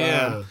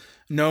to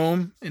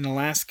Nome in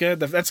Alaska.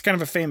 That's kind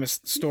of a famous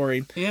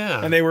story.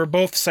 Yeah. And they were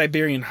both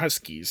Siberian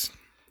Huskies.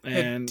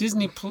 And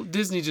Disney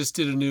just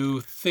did a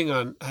new thing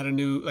had a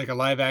new like a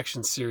live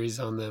action series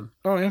on them.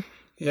 oh yeah,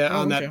 Yeah,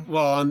 Oh, on okay. that.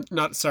 Well,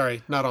 not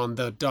on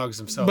the dogs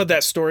themselves. but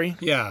that story.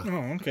 Yeah.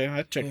 Oh, okay.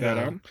 I'd check that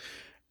Yeah. out.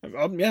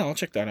 I'll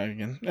check that out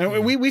again.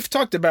 And we've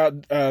talked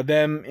about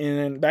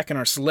them back in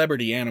our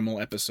celebrity animal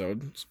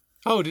episodes.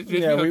 Oh, did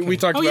Yeah, we? we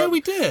talked Oh, about. yeah, we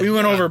did. We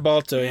went Yeah. over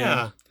Balto. Yeah.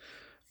 Yeah.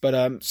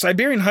 But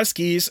Siberian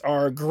Huskies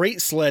are great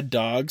sled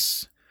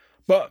dogs.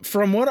 But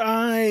from what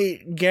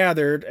I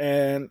gathered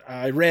and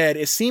I read,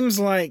 it seems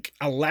like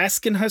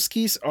Alaskan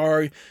Huskies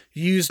are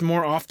used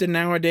more often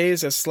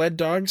nowadays as sled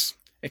dogs,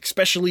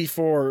 especially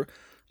for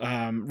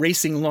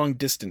racing long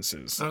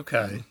distances.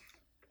 Okay.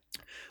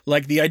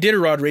 Like the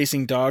Iditarod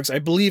racing dogs, I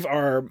believe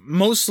are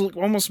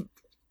almost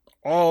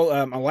all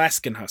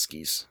Alaskan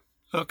Huskies.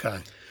 Okay.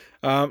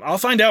 I'll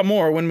find out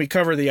more when we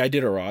cover the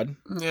Iditarod.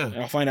 Yeah.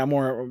 I'll find out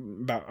more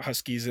about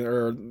Huskies,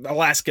 or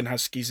Alaskan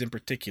Huskies in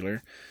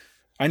particular.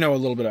 I know a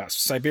little bit about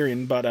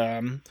Siberian, but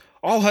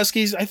all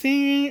Huskies, I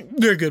think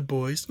they're good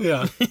boys.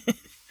 Yeah.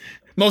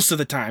 Most of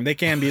the time, they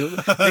can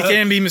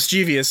be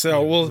mischievous.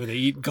 So Where they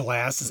eat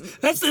glasses.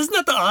 Isn't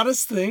that the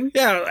oddest thing?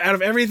 yeah, out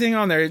of everything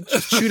on there,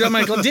 just chewed up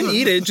my didn't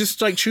eat it,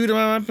 just like chewed them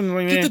up and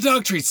like, Get the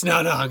dog treats. No,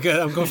 I'm good.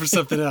 I'm going for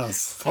something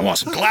else. I want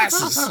some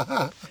glasses.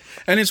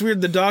 And it's weird.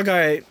 The dog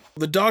I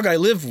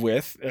live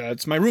with,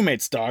 it's my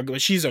roommate's dog.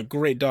 But she's a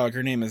great dog.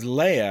 Her name is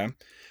Leia.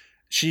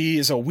 She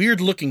is a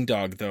weird looking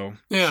dog, though.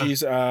 Yeah.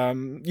 She's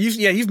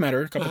you've met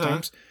her a couple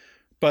times,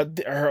 but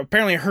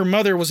apparently her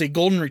mother was a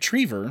golden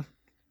retriever,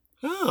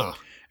 Oh,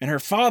 and her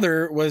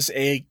father was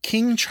a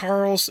King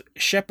Charles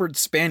Shepherd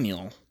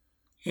Spaniel.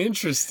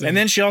 interesting. And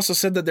then she also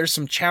said that there's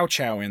some Chow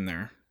Chow in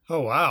there. Oh,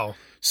 wow.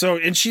 So,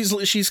 and she's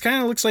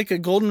kind of looks like a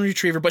golden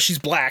retriever, but she's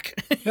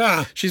black.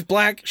 Yeah. She's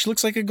black. She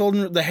looks like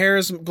the hair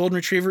is golden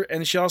retriever,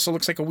 and she also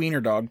looks like a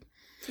wiener dog.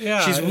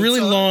 Yeah. She's it's really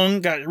all-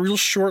 long, got real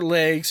short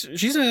legs.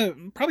 She's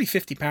probably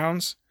 50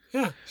 pounds.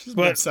 Yeah. She's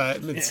But-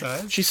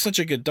 mid-size. She's such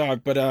a good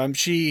dog, but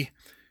she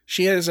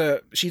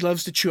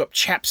loves to chew up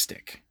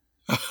chapstick.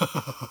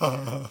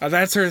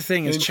 That's her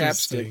thing is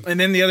Interesting. chapstick. And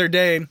then the other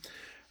day,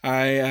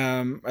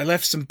 I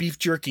left some beef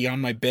jerky on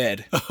my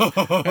bed.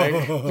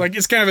 Like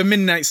it's kind of a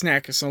midnight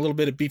snack. It's a little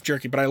bit of beef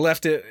jerky, but I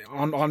left it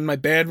on my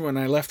bed when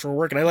I left for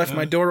work, and I left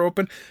my door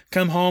open.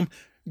 Come home,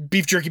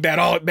 beef jerky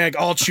bag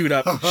all chewed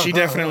up. She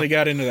definitely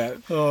got into that.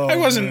 Oh, I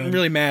wasn't man.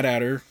 really mad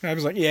at her. I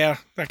was like, yeah,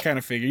 I kind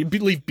of figured you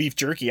leave beef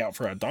jerky out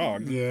for a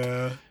dog.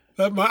 Yeah.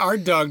 Our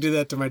dog did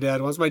that to my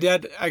dad once. My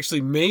dad actually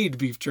made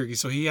beef jerky,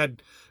 so he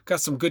got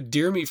some good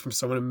deer meat from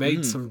someone and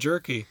made some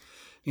jerky.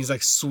 He's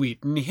like,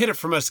 sweet. And he hid it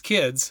from us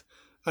kids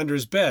under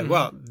his bed.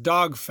 Well, the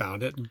dog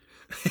found it and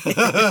ate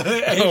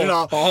it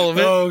all of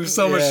it? Oh,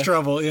 so Yeah. much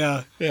trouble.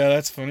 Yeah. Yeah,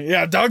 that's funny.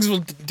 Yeah, dogs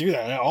will do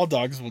that. All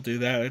dogs will do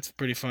that. It's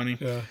pretty funny.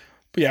 Yeah.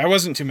 But yeah, I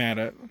wasn't too mad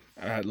at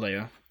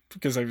Leia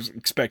because I was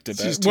expected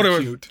that. She's too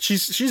cute.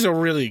 She's a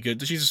really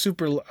good. She's a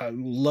super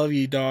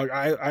lovey dog.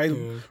 I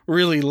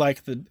really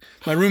like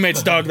my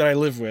roommate's dog that I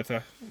live with.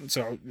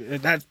 So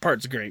that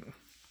part's great.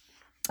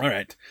 All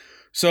right.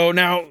 So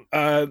now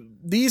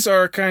these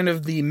are kind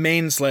of the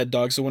main sled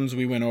dogs, the ones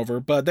we went over,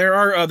 but there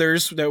are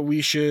others that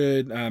we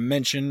should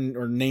mention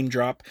or name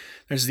drop.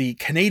 There's the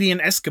Canadian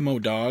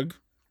Eskimo dog,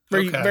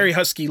 Okay. very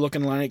husky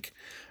looking like.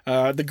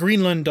 The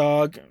Greenland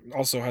dog,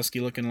 also husky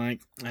looking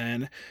like.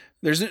 And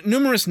there's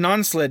numerous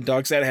non-sled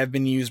dogs that have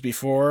been used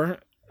before.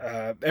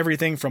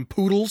 Everything from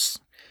poodles,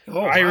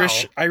 Oh,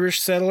 Irish wow.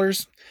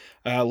 settlers,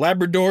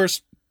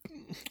 Labradors,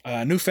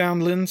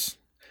 Newfoundlands,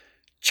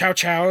 Chow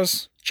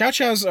Chows. Chow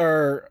Chows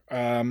are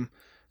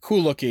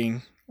cool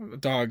looking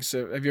dogs.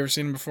 Have you ever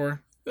seen them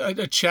before?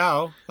 A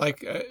chow, like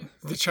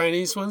the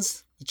Chinese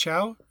ones? The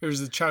chow? Or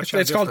is the chow chow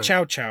It's called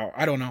different? Chow Chow.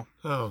 I don't know.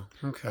 Oh,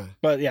 okay.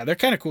 But yeah, they're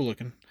kind of cool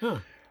looking. Huh.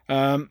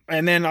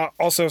 And then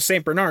also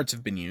St. Bernards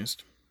have been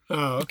used.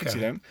 Oh, See okay.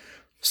 that?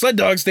 Sled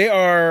dogs, they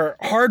are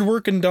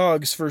hard-working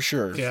dogs for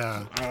sure.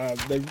 Yeah.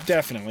 They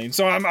definitely.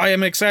 So I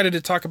am excited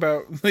to talk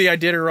about the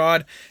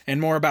Iditarod and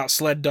more about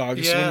sled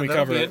dogs when we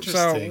that'll cover be it.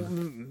 So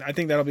interesting. I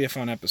think that'll be a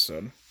fun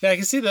episode. Yeah, I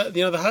can see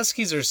the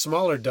Huskies are a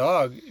smaller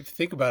dog. If you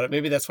think about it,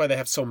 maybe that's why they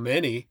have so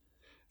many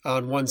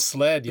on one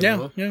sled. You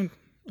know? Yeah.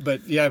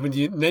 But yeah,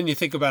 then you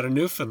think about a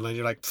Newfoundland,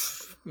 you're like,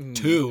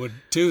 two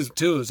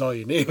is all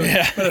you need.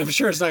 Yeah. But I'm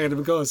sure it's not going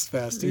to go as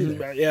fast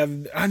either. Yeah,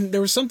 and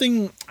there was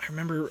something I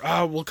remember.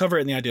 We'll cover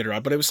it in the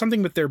Iditarod, but it was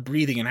something with their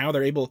breathing and how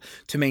they're able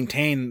to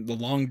maintain the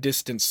long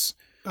distance.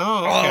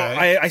 Oh,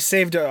 okay. I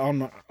saved it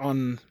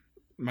on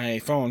my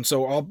phone,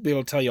 so I'll be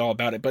able to tell you all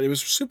about it. But it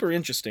was super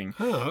interesting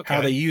Okay.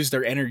 how they use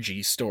their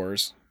energy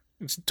stores.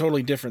 It's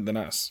totally different than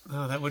us.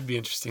 Oh, that would be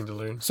interesting to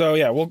learn. So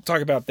yeah, we'll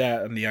talk about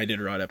that in the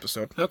Iditarod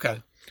episode.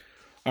 Okay.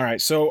 All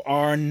right, so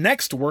our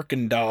next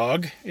working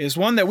dog is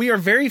one that we are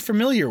very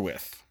familiar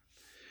with.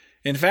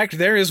 In fact,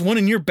 there is one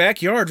in your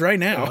backyard right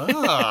now.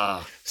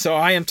 Ah. So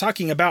I am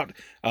talking about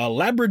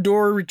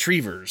Labrador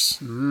Retrievers.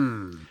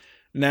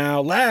 Now,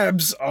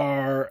 Labs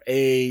are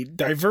a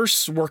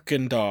diverse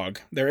working dog.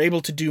 They're able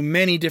to do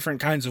many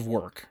different kinds of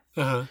work.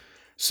 Uh-huh.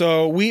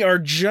 So we are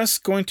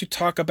just going to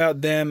talk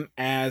about them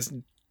as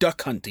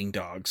duck hunting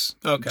dogs.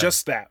 Okay.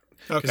 Just that.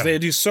 Because Okay. they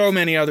do so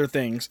many other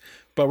things,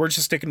 but we're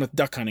just sticking with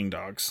duck hunting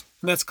dogs.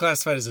 And that's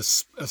classified as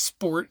a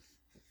sport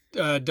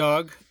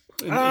dog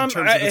in terms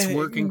of its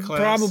working class?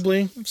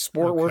 Probably.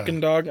 Sport Okay. working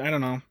dog. I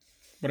don't know.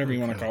 Whatever you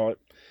want to call it.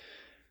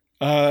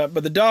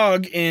 But the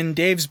dog in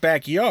Dave's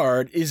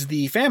backyard is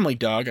the family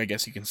dog, I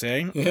guess you can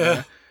say.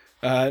 Yeah.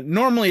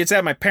 Normally it's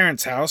at my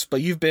parents' house,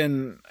 but you've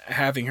been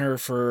having her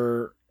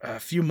for a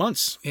few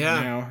months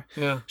now.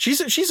 Yeah. She's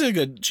a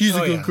good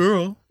yeah.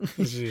 girl.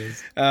 She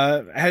is.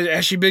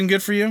 Has she been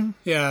good for you?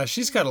 Yeah,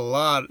 she's got a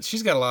lot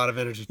of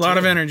energy. A lot too.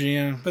 of energy,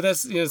 yeah. But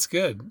it's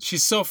good.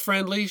 She's so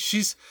friendly.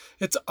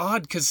 It's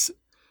odd because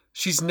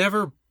she's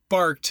never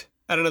barked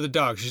at another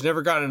dog. She's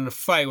never gotten in a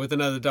fight with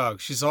another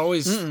dog. She's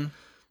always.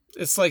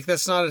 It's like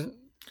that's not.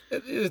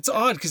 It's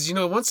odd because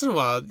once in a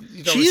while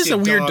you don't She is see a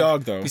weird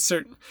dog, though. Be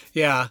certain.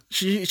 Yeah.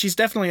 She's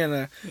definitely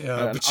an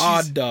But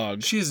odd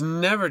dog. She has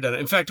never done it.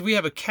 In fact, we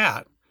have a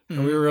cat,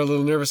 and we were a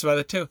little nervous about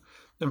it too.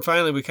 And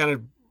finally, we kind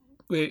of,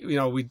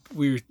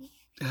 we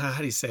how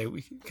do you say?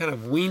 We kind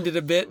of weaned it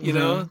a bit,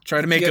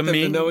 Try to make get them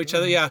meet. to know each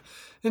other. Yeah.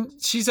 And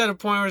she's at a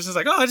point where it's just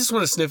like, oh, I just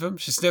want to sniff him.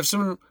 She sniffs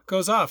him and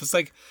goes off. It's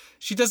like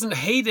she doesn't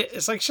hate it.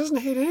 It's like she doesn't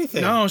hate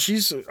anything. No,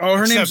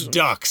 her name's Except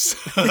ducks.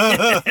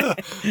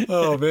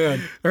 Oh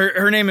man.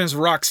 her name is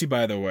Roxy,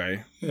 by the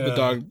way. Yeah. The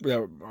dog,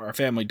 our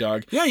family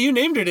dog. Yeah, you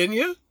named her, didn't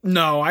you?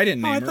 No, I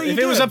didn't I name her. thought you If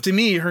it was did. up to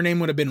me, her name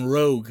would have been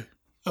Rogue.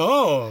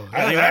 Oh,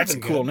 I think that's a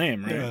been cool good.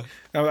 name, right?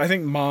 Yeah. I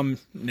think Mom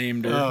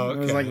named her. Oh, It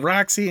was okay. like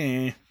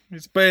Roxy,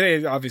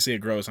 but obviously it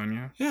grows on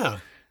you. Yeah.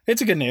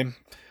 It's a good name.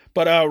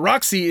 But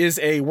Roxy is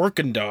a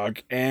working dog,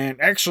 and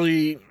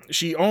actually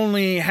she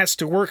only has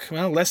to work,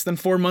 less than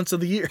 4 months of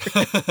the year.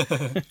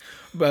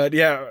 But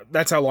yeah,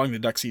 that's how long the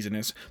duck season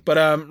is.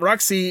 But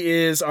Roxy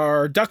is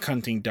our duck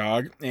hunting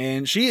dog,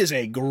 and she is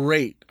a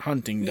great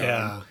hunting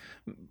dog.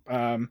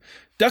 Yeah.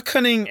 Duck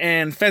hunting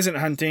and pheasant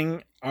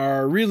hunting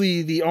are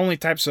really the only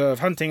types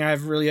of hunting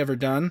I've really ever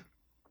done.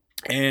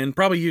 And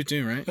probably you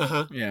too, right?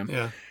 Uh-huh. Yeah.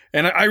 Yeah.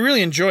 And I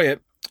really enjoy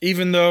it,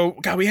 even though,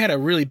 God, we had a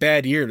really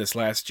bad year this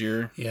last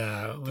year.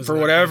 Yeah. It was For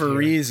not whatever good here.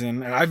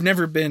 reason. I've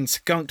never been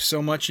skunked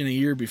so much in a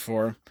year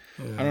before.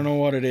 I don't know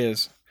what it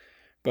is.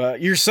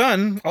 But your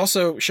son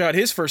also shot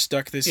his first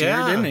duck this year,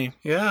 didn't he?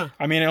 Yeah.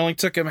 I mean, it only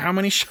took him how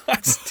many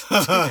shots?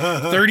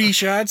 30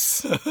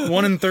 shots?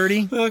 1 in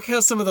 30? Well,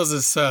 count some of those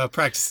as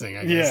practicing,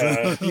 I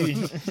guess.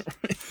 Yeah.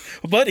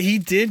 But he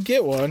did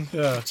get one.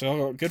 Yeah.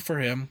 So good for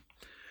him.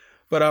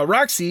 But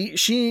Roxy,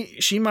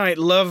 she might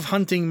love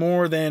hunting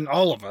more than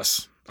all of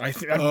us. I'm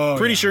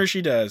pretty sure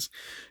she does.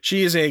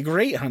 She is a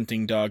great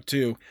hunting dog,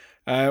 too.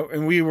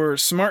 And we were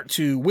smart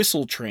to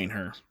whistle train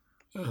her.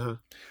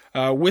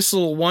 Uh-huh.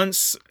 Whistle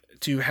once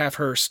to have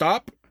her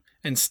stop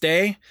and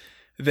stay,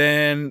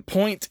 then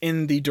point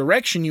in the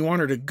direction you want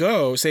her to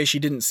go. Say she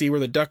didn't see where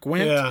the duck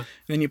went. Yeah.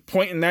 Then you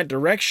point in that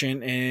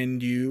direction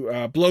and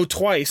you blow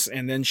twice,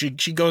 and then she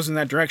goes in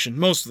that direction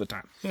most of the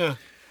time. Yeah.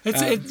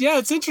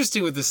 It's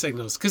interesting with the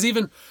signals because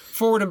even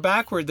forward and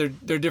backward,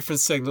 they're different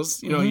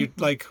signals. You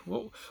like,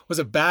 what was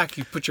it back?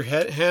 You put your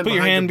hand Put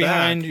your hand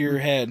behind back. your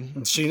head.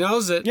 And she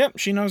knows it. Yep,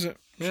 she knows it.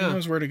 She Yeah.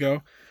 knows where to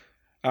go.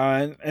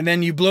 And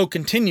then you blow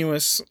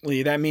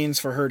continuously. That means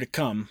for her to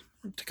come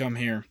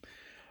here.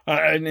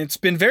 And it's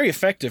been very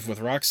effective with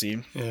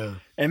Roxy. Yeah.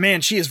 And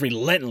man, she is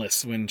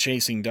relentless when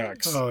chasing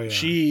ducks. Oh, yeah.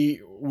 She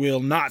will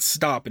not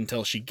stop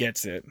until she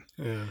gets it.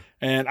 Yeah.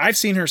 And I've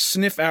seen her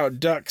sniff out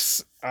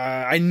ducks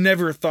I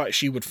never thought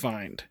she would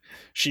find.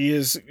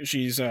 She's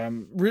she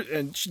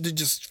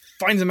just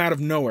finds them out of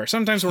nowhere.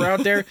 Sometimes we're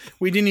out there,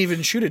 we didn't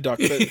even shoot a duck,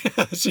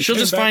 but she'll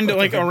just find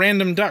like a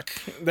random duck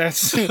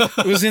that's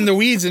was in the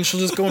weeds, and she'll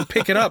just go and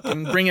pick it up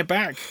and bring it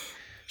back.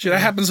 Shit, that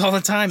happens all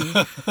the time.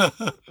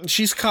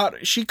 She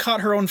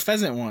caught her own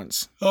pheasant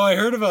once. Oh, I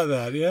heard about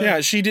that. Yeah. Yeah,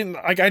 she didn't,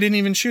 like, I didn't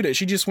even shoot it.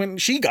 She just went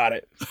and she got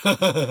it.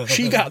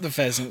 She got the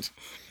pheasant.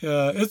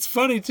 Yeah, it's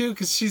funny too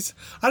because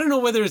I don't know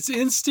whether it's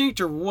instinct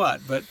or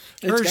what, but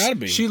It's gotta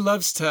be. she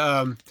loves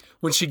to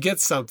when she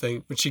gets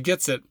something, when she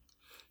gets it,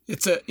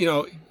 it's a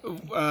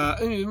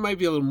it might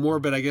be a little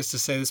morbid, I guess, to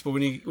say this, but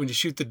when you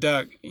shoot the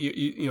duck,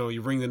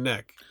 you wring the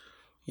neck,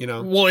 you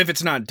know. Well, if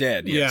it's not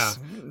dead, yes.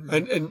 Yeah,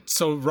 and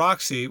so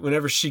Roxy,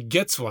 whenever she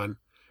gets one,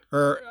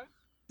 or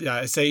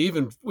I say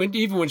even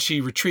when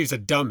she retrieves a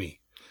dummy,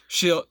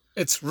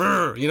 it's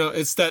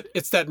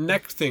that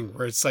neck thing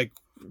where it's like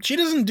She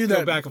doesn't do go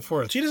that back and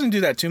forth. She doesn't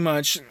do that too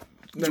much.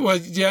 Well,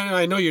 yeah,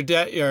 I know your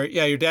dad.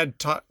 Your dad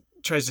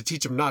tries to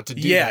teach him not to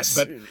do Yes,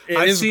 that.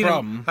 But it is a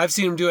problem. I've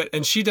seen him do it,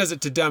 and she does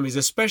it to dummies,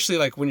 especially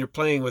like when you're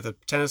playing with a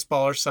tennis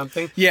ball or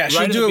something. Yeah, she'll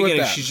right at do the it with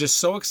beginning, that. she's just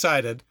so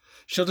excited.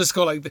 She'll just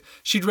go like,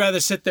 she'd rather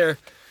sit there,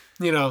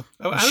 I don't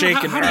know,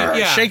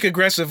 Shake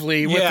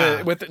aggressively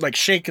Yeah. like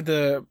shake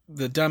the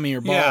dummy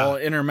or ball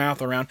Yeah. in her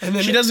mouth around. And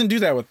then she doesn't do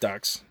that with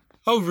ducks.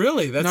 Oh,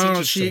 really? That's No,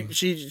 interesting.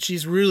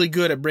 she's really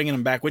good at bringing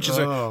them back, which is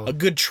Oh. a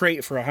good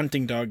trait for a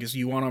hunting dog. Is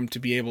you want them to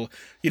be able,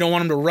 you don't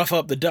want them to rough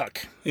up the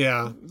duck.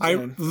 Yeah,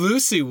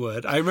 Lucy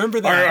would. I remember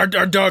that.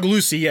 Our dog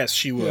Lucy, yes,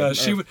 she would. Yeah,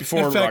 she would.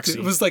 Before In fact, Roxy.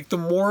 it was like the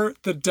more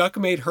the duck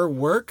made her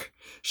work,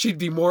 she'd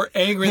be more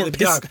angry at the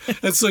duck,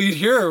 and so you'd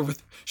hear her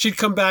she'd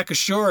come back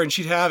ashore and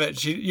she'd have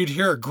it. You'd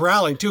hear her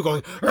growling too,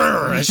 going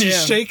 "Arr," as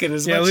she's shaking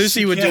as much. Yeah, as Lucy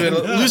she would can. do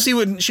it. Lucy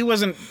would. She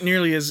wasn't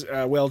nearly as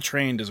well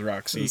trained as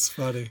Roxy, It's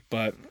funny.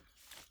 but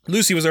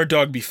Lucy was our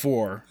dog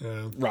before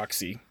Yeah.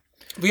 Roxy.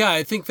 But yeah,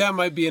 I think that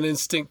might be an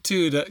instinct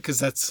too, because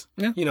that's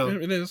Yeah,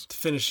 it is. to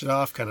finish it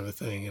off kind of a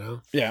thing,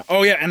 Yeah.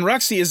 Oh yeah, and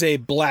Roxy is a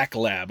black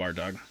lab. Our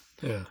dog.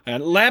 Yeah.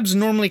 Labs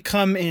normally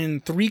come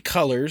in 3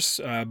 colors: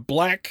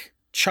 black,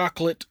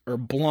 chocolate, or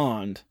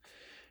blonde.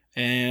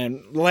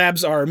 And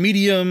labs are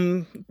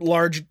medium,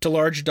 large to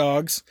large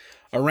dogs,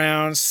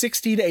 around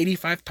 60 to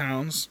 85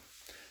 pounds.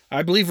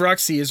 I believe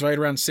Roxy is right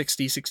around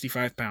 60,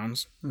 65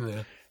 pounds.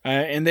 Yeah.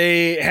 And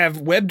they have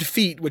webbed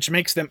feet, which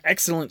makes them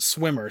excellent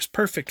swimmers,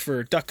 perfect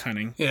for duck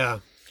hunting. Yeah.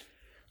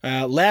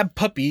 Lab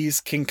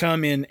puppies can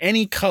come in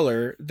any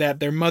color that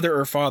their mother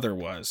or father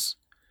was.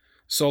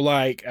 So,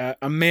 like,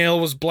 a male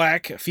was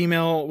black, a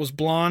female was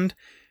blonde,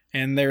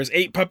 and there's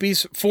 8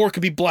 puppies. 4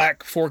 could be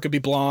black, 4 could be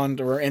blonde,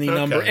 or any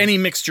number, any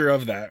mixture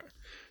of that.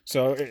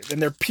 So,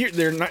 and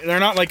they're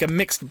not like a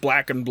mixed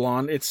black and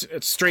blonde. It's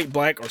straight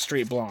black or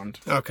straight blonde.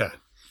 Okay.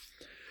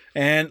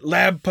 And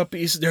lab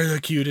puppies, they're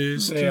the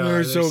cutest. They're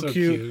They're so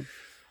cute.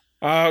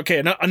 Okay,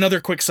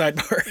 another quick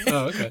sidebar.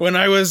 Oh, okay. When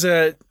I was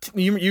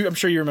I'm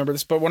sure you remember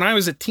this, but when I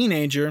was a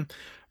teenager,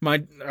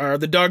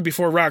 the dog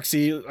before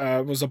Roxy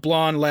was a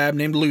blonde lab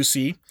named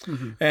Lucy,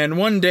 and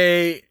one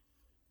day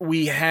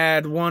we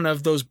had one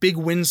of those big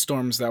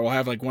windstorms that we'll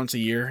have like once a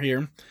year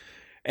here,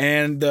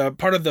 and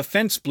part of the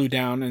fence blew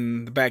down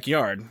in the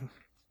backyard.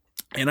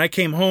 And I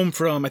came home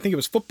from, I think it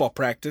was football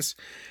practice,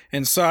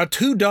 and saw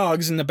 2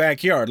 dogs in the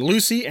backyard,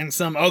 Lucy and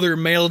some other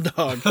male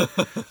dog.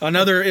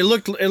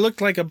 It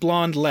looked like a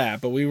blonde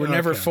lab, but we were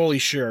never fully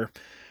sure.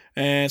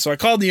 And so I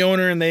called the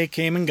owner, and they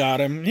came and got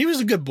him. He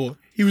was a good boy.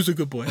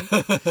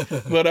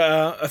 But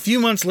a few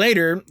months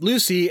later,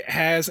 Lucy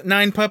has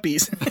 9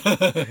 puppies.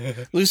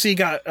 Lucy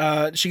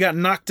got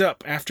knocked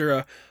up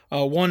after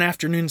a one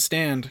afternoon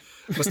stand.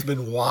 Must have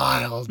been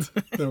wild.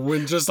 The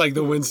wind, just like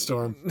the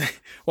windstorm.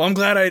 Well, I'm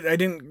glad I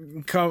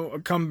didn't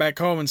come back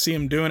home and see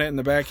him doing it in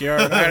the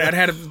backyard. I'd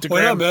had to Why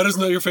grab. not, Matt? Isn't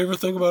that your favorite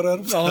thing about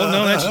Adams? Oh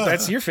no,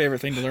 that's your favorite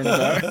thing to learn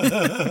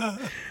about.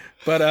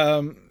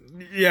 But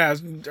yeah,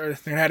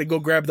 I had to go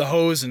grab the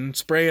hose and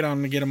spray it on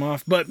him to get him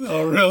off. But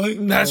Oh, really?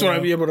 that's what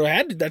I'd be able to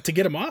add that to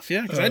get him off.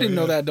 Yeah, because I didn't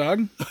know that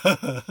dog.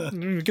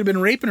 We could have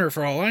been raping her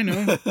for all I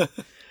know.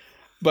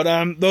 But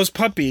those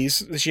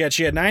puppies she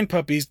had 9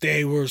 puppies.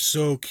 They were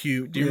so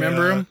cute. Do you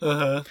remember them?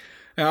 Uh-huh.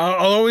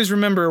 I'll always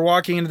remember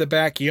walking into the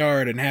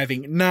backyard and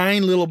having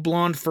 9 little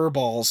blonde fur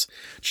balls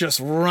just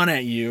run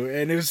at you,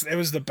 and it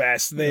was the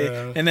best.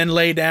 And then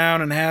lay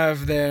down and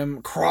have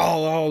them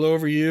crawl all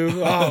over you.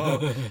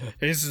 Oh,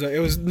 it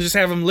was just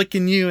have them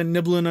licking you and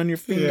nibbling on your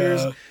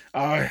fingers. Yeah.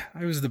 Oh,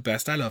 it was the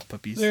best. I love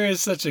puppies, There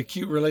is such a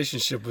cute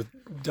relationship with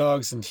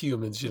dogs and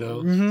humans,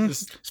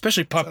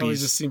 especially It always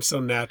puppies. just seems so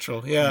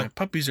natural. Yeah.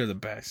 Puppies are the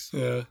best.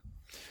 Yeah.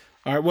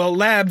 All right. Well,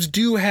 labs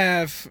do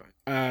have.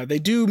 They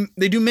do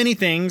many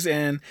things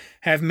and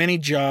have many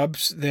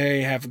jobs.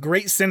 They have a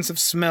great sense of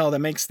smell that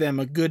makes them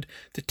a good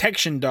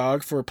detection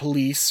dog for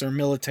police or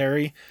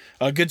military.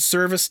 Good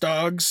service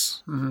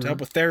dogs to help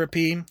with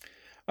therapy.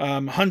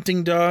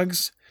 Hunting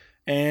dogs,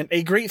 and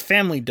a great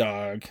family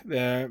dog.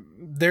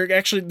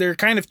 They're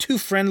kind of too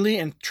friendly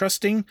and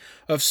trusting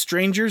of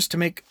strangers to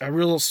make a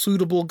real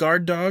suitable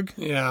guard dog.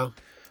 Yeah.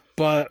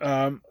 But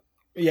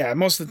yeah,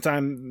 most of the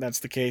time that's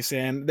the case,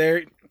 and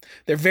they're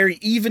very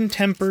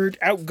even-tempered,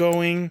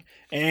 outgoing,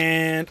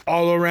 and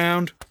all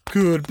around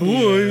good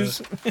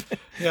boys.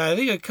 Yeah, I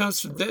think it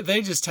comes from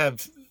they just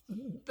have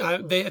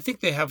I think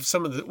they have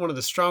one of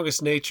the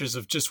strongest natures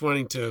of just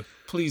wanting to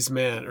please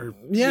man or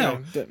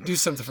do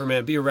something for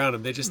man, be around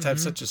him. They just have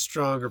such a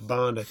stronger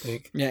bond, I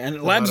think. Yeah,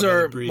 and labs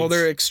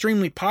they're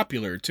extremely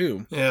popular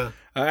too. Yeah.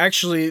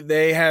 Actually,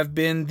 they have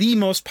been the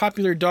most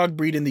popular dog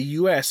breed in the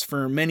U.S.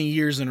 for many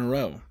years in a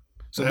row.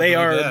 So they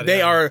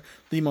are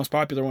the most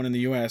popular one in the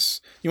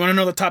U.S. You want to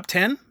know the top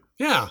 10?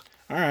 Yeah.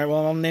 All right,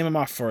 well, I'll name them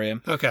off for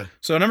you. Okay.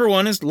 So number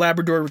 1 is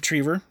Labrador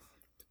Retriever.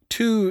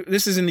 2,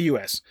 this is in the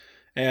U.S.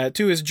 2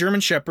 is German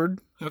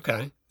Shepherd.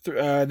 Okay.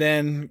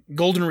 Then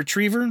Golden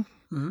Retriever.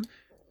 Mm-hmm.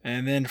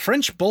 And then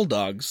French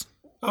Bulldogs.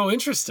 Oh,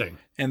 interesting.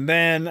 And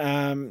then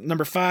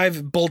number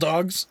 5,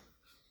 Bulldogs.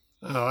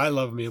 Oh, I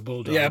love me a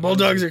bulldog. Yeah,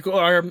 Bulldogs are cool.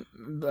 Our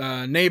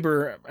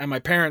neighbor at my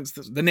parents,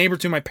 the neighbor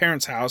to my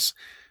parents' house,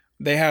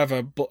 they have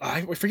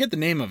I forget the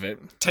name of it.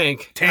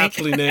 Tank.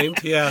 Aptly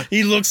named. Yeah.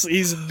 he looks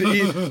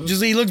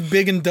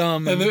big and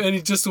dumb.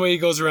 And just the way he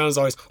goes around is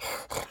always,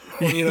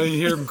 you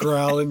hear him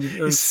growling.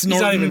 He's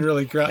not even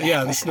really growling.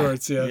 Yeah, the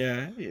snorts. Yeah.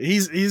 Yeah.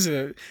 He's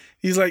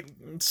like,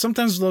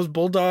 sometimes those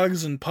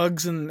bulldogs and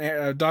pugs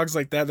and dogs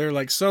like that, they're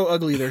like so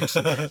ugly.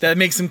 That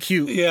makes them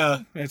cute. Yeah.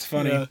 It's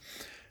funny. Yeah.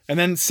 And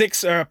then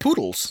 6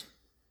 poodles.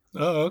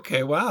 Oh,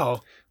 okay.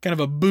 Wow. Kind of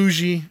a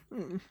bougie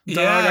dog,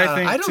 I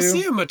think. I don't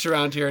see him much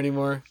around here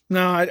anymore.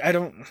 No, I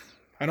don't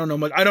know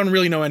much. I don't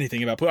really know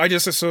anything about poodles. I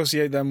just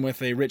associate them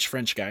with a rich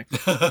French guy.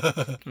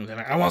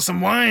 I want some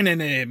wine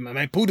and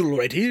my poodle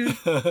right here.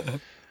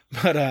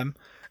 But and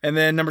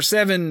then number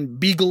 7,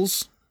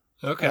 beagles.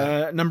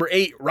 Okay. Number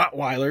 8,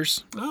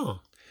 Rottweilers.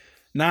 Oh.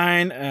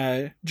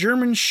 9,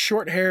 German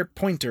Shorthair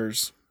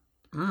Pointers.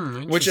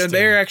 Which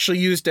they're actually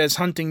used as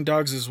hunting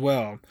dogs as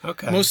well.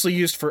 Okay. Mostly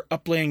used for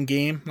upland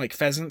game, like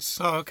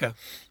pheasants. Oh, okay.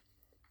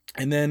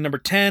 And then number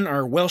 10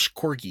 are Welsh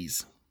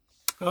Corgis.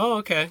 Oh,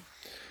 okay.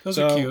 Those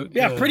are cute.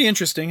 Yeah, pretty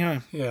interesting, huh?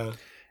 Yeah.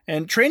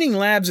 And training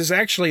labs is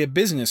actually a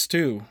business,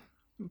 too.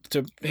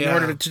 In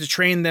order to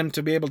train them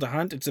to be able to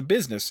hunt, it's a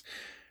business.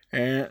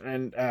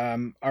 And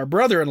our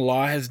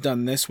brother-in-law has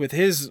done this with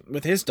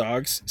his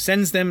dogs,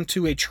 sends them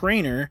to a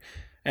trainer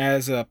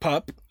as a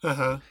pup.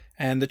 Uh-huh.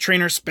 And the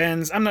trainer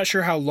spends, I'm not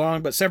sure how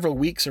long, but several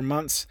weeks or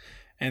months,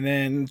 and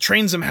then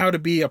trains them how to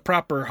be a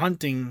proper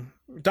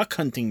duck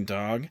hunting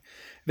dog,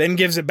 then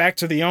gives it back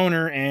to the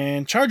owner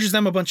and charges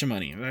them a bunch of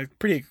money.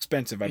 Pretty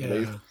expensive, I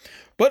believe.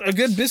 But a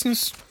good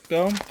business,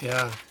 though.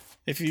 Yeah.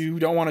 If you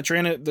don't want to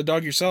train the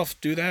dog yourself,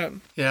 do that.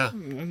 Yeah.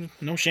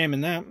 No shame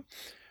in that.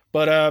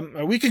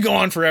 But we could go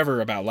on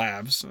forever about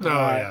labs.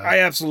 I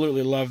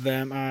absolutely love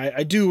them.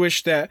 I do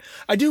wish,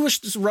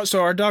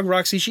 so our dog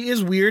Roxy, she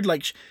is weird,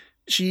 like...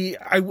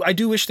 I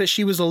do wish that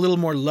she was a little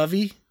more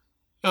lovey.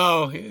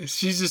 Oh,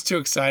 she's just too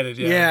excited.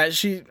 Yeah.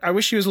 Yeah, I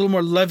wish she was a little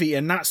more lovey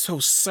and not so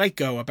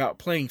psycho about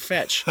playing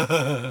fetch.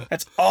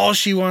 That's all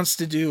she wants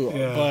to do.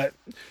 Yeah. But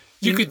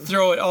you could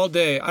throw it all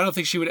day. I don't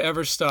think she would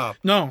ever stop.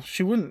 No,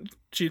 she wouldn't.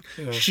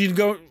 She'd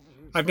go.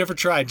 I've never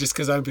tried just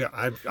because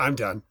I'm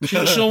done.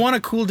 She'll want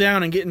to cool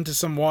down and get into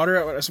some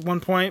water at one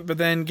point, but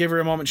then give her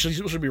a moment.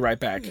 She'll be right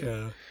back.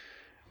 Yeah.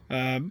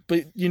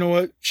 But you know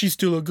what? She's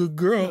still a good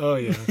girl. Oh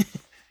yeah.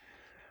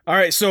 All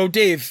right, so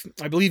Dave,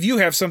 I believe you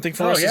have something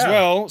for us as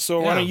well.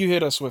 So why don't you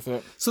hit us with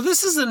it? So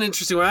this is an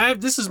interesting one.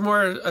 This is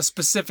more a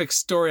specific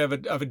story of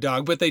a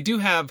dog, but they do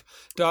have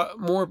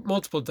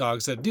multiple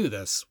dogs that do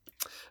this.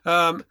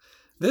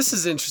 This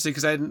is interesting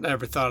because I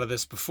never thought of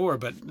this before,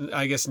 but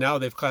I guess now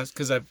they've classed,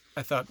 because I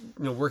thought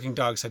working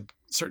dogs had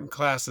certain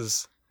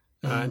classes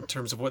in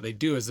terms of what they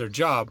do as their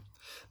job.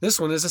 This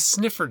one is a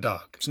sniffer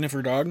dog.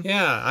 Sniffer dog?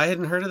 Yeah, I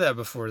hadn't heard of that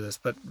before this,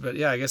 but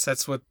yeah, I guess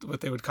that's what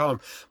they would call him.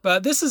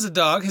 But this is a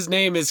dog. His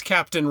name is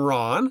Captain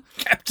Ron.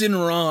 Captain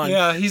Ron.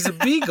 Yeah, he's a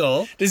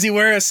beagle. Does he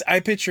wear I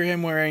picture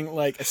him wearing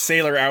like a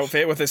sailor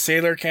outfit with a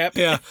sailor cap.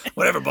 Yeah,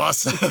 whatever,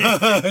 boss.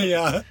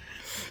 Yeah.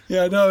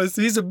 Yeah, no,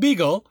 he's a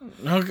beagle.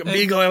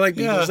 Beagle, I like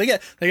beagles. Yeah.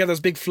 They got those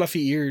big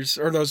fluffy ears,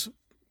 or those.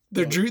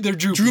 They're droopy.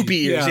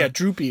 Droopy ears. Yeah,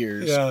 droopy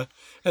ears. Yeah,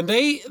 and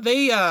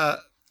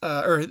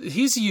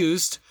he's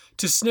used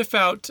to sniff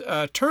out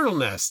turtle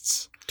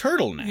nests.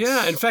 Turtle nests?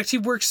 Yeah, in fact, he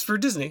works for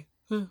Disney.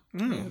 Kind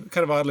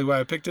of oddly why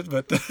I picked it,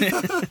 but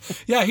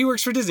yeah, he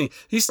works for Disney.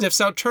 He sniffs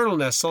out turtle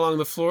nests along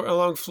the floor,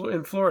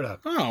 in Florida.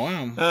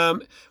 Oh wow!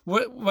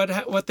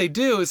 What they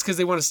do is because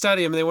they want to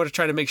study them and they want to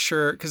try to make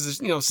sure,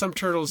 because some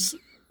turtles,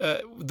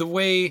 the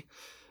way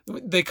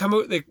they come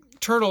out,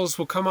 turtles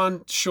will come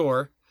on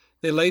shore,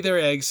 they lay their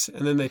eggs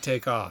and then they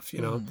take off.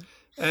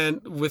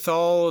 And with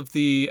all of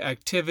the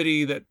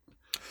activity that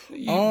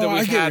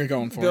we've had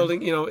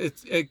building,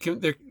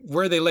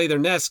 where they lay their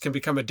nests can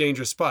become a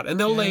dangerous spot, and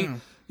they'll lay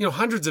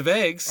hundreds of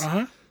eggs.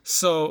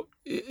 So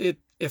you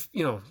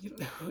don't.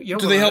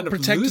 Do they help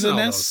protect the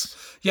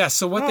nests? Yeah.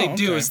 So what they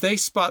do is they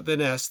spot the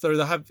nest, or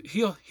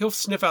he'll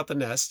sniff out the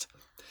nest.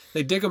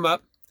 They dig them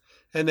up,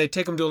 and they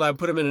take them to a lab,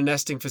 put them in a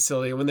nesting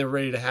facility, and when they're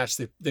ready to hatch,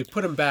 they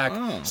put them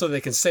back so they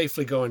can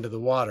safely go into the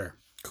water.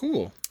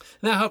 Cool.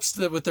 And that helps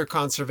with their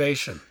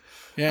conservation.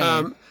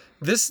 Yeah.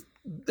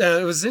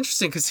 It was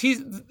interesting because he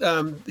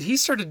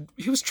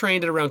was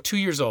trained at around 2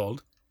 years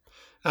old.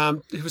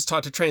 He was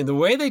taught to train. The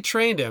way they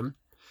trained him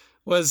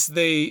was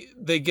they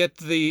get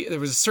there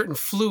was a certain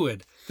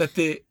fluid that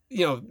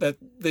that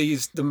they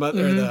used the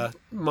mother or the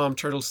mom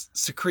turtle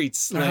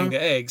secretes laying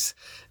the eggs.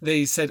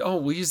 They said, oh,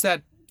 we'll use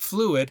that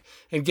fluid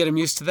and get him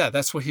used to that.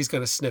 That's what he's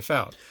going to sniff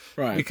out.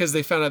 Right. Because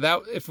they found out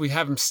that if we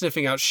have him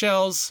sniffing out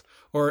shells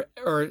or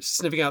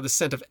sniffing out the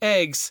scent of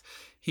eggs,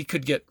 he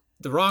could get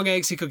the wrong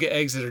eggs. He could get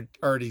eggs that are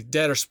already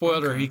dead or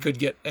spoiled, or he could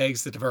get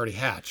eggs that have already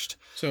hatched.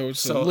 So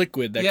it's a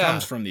liquid that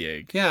comes from the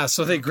egg. Yeah,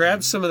 so they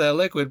grabbed some of that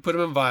liquid, put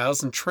him in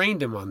vials, and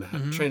trained him on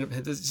that. Trained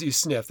him, you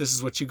sniff, this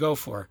is what you go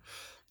for.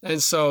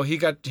 And so he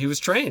was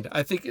trained.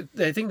 I think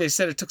they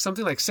said it took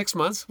something like 6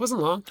 months. It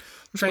wasn't long.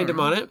 Trained him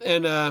on it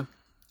and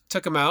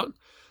took him out.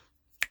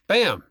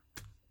 Bam.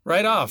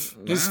 Right off.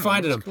 He's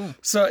finding them. Cool.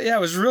 So yeah,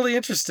 it was really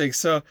interesting.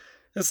 So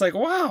it's like,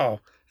 wow.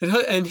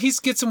 And he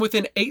gets him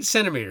within 8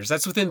 centimeters.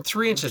 That's within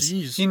 3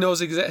 inches. He knows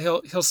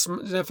exactly. He'll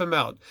sniff him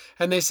out.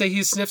 And they say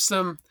he sniffs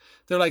them.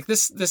 They're like,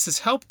 this has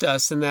helped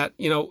us in that,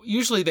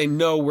 usually they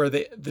know where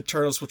the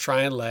turtles will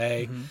try and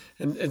lay.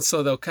 And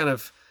so they'll kind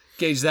of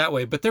gauge that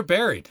way. But they're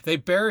buried. They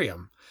bury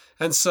them.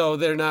 And so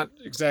they're not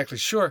exactly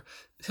sure.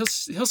 He'll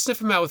sniff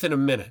them out within a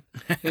minute.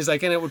 He's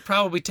like, and it would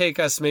probably take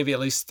us maybe at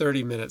least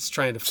 30 minutes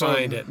trying to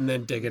find it and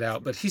then dig it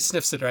out. But he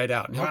sniffs it right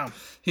out. And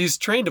he's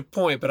trained to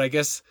point, but I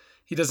guess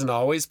he doesn't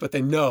always, but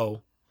they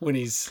know when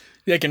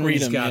they can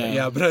read him.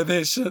 Yeah, but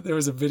there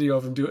was a video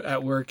of him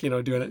at work,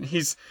 doing it. And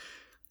his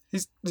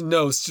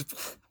nose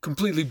just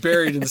completely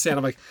buried in the sand.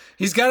 I'm like,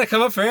 he's got to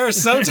come up for air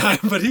sometime,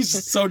 but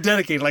he's so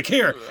dedicated. Like,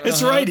 here,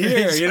 it's right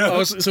here,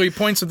 Oh, so he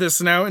points at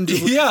this now and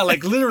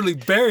like literally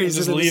buries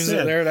just it. Leaves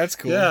it there. That's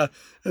cool. Yeah,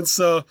 and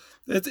so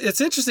it's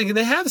interesting, and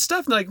they have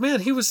stuff like, man,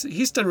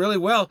 he's done really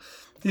well.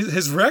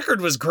 His record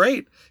was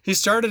great. He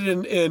started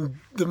in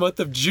the month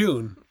of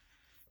June,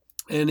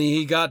 and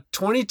he got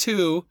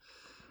 22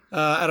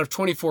 out of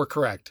 24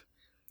 correct.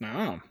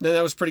 Wow. Then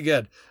that was pretty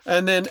good.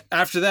 And then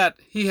after that,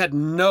 he had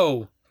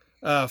no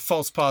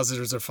false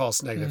positives or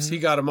false negatives. He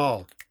got them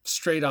all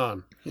straight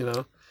on,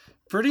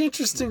 Pretty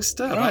interesting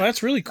stuff. Oh,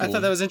 that's really cool. I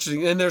thought that was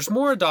interesting. And there's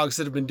more dogs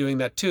that have been doing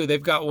that too.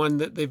 They've got one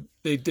that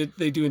they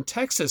do in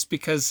Texas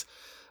because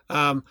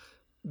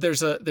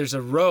there's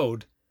a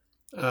road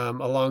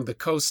along the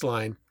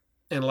coastline,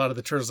 and a lot of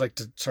the turtles like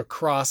to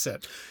cross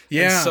it.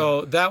 Yeah. And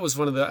so that was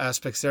one of the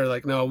aspects there.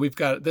 Like, no,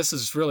 this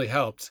has really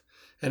helped.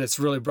 And it's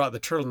really brought the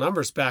turtle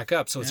numbers back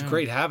up. So it's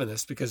great having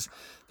this because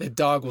the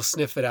dog will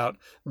sniff it out.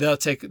 They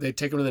take them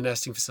to the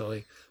nesting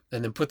facility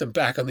and then put them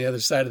back on the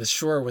other side of the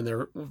shore when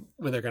they're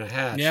going to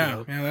hatch.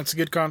 Yeah, yeah, that's a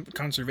good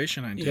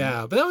conservation idea.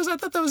 Yeah, but I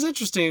thought that was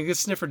interesting. A good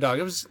sniffer dog.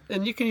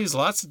 And you can use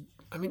lots.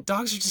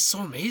 Dogs are just so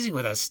amazing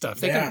with that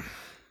stuff.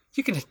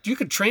 You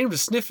could train them to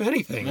sniff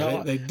anything.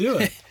 No. They do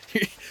it.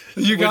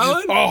 You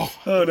got one?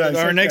 Oh, nice.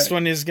 Our next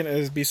one is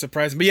going to be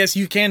surprising. But yes,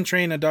 you can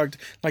train a dog.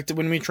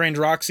 When we trained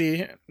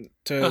Roxy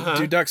to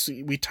do ducks,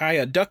 we tie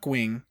a duck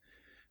wing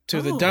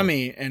to the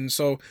dummy, and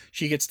so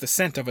she gets the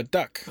scent of a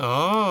duck.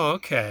 Oh,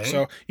 okay.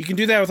 So you can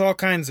do that with all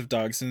kinds of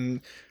dogs, and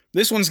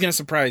this one's going to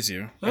surprise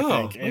you,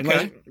 I think.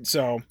 Okay.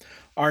 So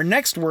our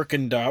next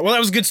working dog... Well, that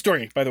was a good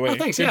story, by the way. Oh,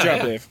 thanks. Good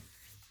job, Dave.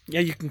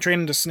 Yeah, you can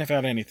train him to sniff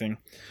out anything.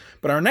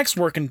 But our next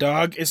working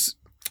dog is...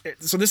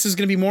 So this is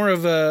going to be more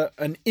of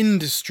an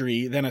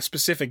industry than a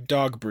specific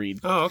dog breed.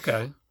 Oh,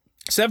 okay.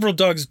 Several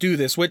dogs do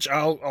this, which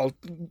I'll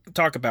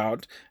talk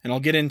about, and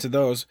I'll get into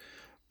those.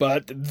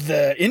 But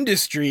the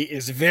industry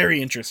is very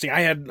interesting.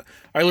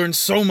 I learned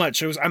so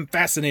much. I'm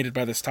fascinated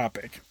by this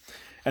topic.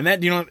 And that,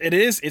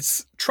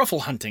 it's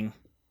truffle hunting.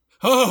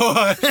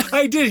 Oh,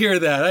 I did hear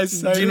that.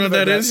 Do you know what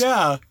that is?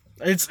 Yeah.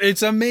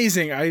 It's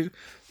amazing.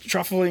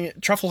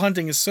 Truffle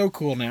hunting is so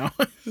cool now.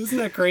 Isn't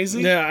that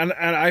crazy? Yeah, and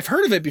I've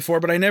heard of it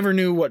before, but I never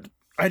knew what.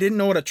 I didn't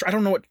know what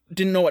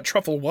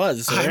truffle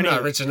was. I'm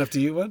not rich enough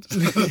to eat one.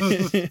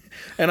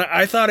 And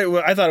I thought it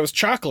was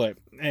chocolate,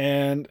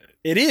 and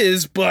it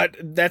is, but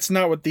that's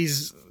not what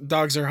these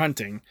dogs are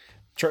hunting.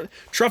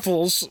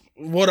 Truffles,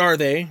 what are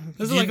they?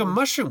 This is like a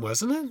mushroom,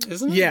 wasn't it?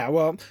 Isn't it? Yeah.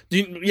 Well,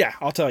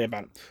 I'll tell you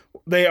about it.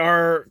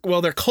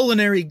 They're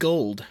culinary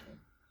gold.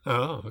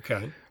 Oh,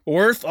 okay.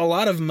 Worth a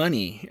lot of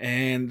money,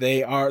 and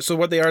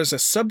what they are is a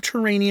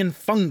subterranean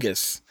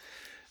fungus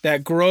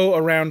that grow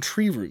around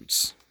tree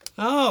roots.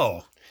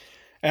 Oh.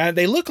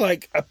 They look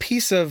like a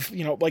piece of,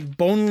 like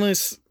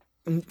boneless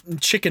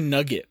chicken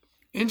nugget.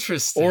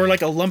 Interesting. Or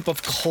like a lump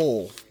of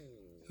coal.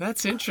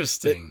 That's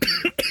interesting.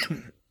 All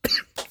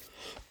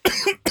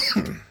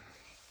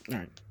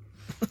right.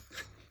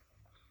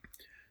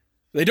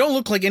 They don't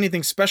look like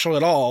anything special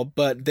at all,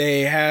 but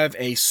they have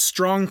a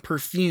strong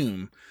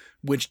perfume,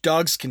 which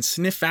dogs can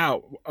sniff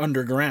out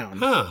underground.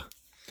 Huh.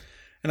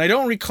 And I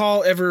don't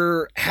recall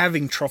ever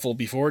having truffle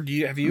before.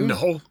 Have you?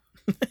 No.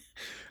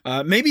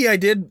 Maybe I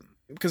did,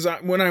 because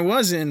when I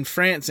was in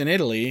France and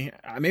Italy,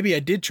 maybe I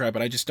did try,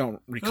 but I just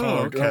don't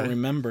recall or don't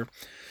remember.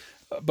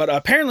 But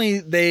apparently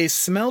they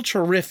smell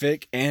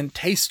terrific and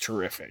taste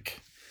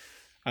terrific.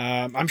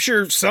 I'm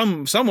sure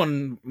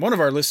one of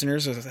our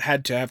listeners has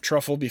had to have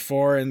truffle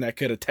before, and that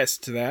could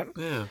attest to that.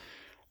 Yeah.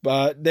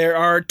 But there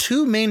are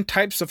two main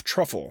types of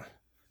truffle.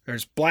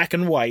 There's black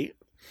and white.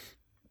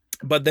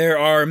 but there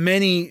are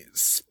many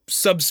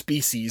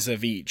subspecies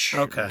of each.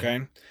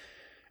 Okay.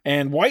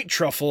 And white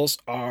truffles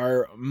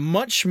are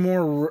much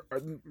more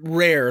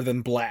rare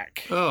than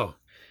black. Oh.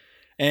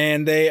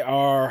 And they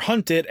are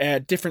hunted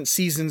at different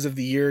seasons of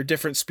the year.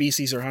 Different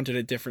species are hunted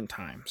at different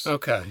times.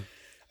 Okay.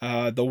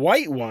 The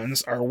white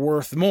ones are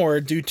worth more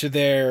due to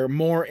their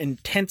more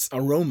intense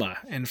aroma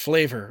and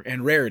flavor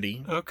and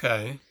rarity.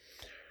 Okay.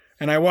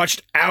 And I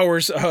watched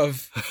hours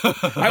of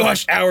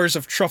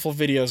truffle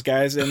videos,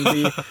 guys, and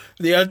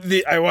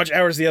I watched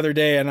hours the other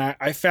day, and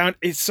I found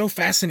it's so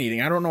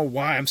fascinating. I don't know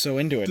why I'm so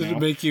into it now. Did it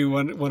make you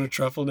want a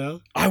truffle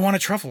now? I want a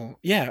truffle.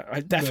 Yeah,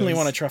 I definitely Nice.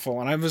 want a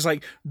truffle. And I was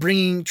like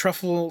bringing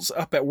truffles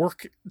up at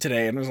work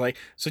today, and I was like,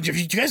 "So do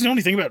you guys know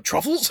anything about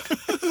truffles?"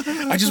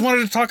 I just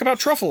wanted to talk about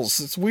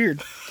truffles. It's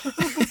weird.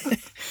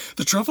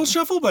 The Truffle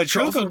Shuffle by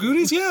Trunk on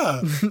Goonies?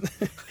 Yeah.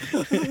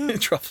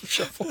 Truffle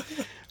shuffle.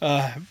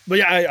 But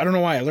yeah, I don't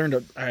know why I learned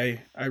it. I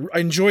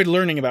enjoyed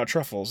learning about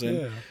truffles. And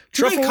Yeah.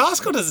 Too bad truffle,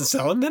 Costco doesn't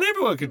sell them, then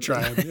everyone could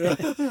try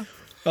them.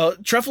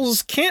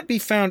 truffles can't be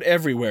found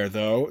everywhere,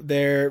 though.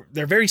 They're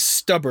very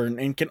stubborn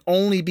and can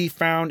only be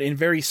found in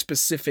very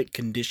specific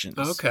conditions.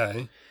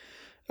 Okay.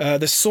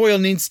 The soil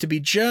needs to be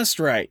just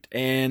right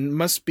and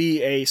must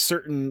be a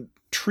certain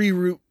tree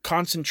root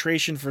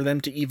concentration for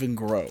them to even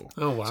grow.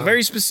 Oh, wow. So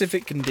very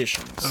specific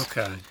conditions.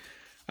 Okay.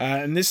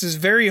 And this is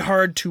very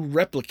hard to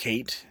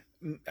replicate.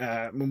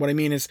 What I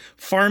mean is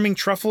farming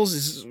truffles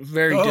is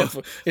very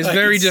difficult. It's I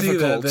very can see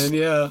difficult. that then,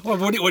 yeah. Well,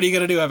 what are you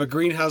going to do? Have a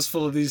greenhouse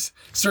full of these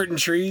certain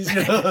trees?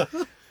 I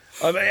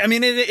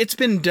mean, it's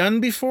been done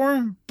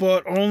before,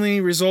 but only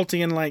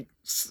resulting in like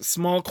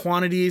small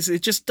quantities.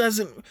 It just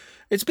doesn't.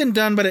 It's been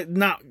done, but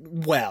not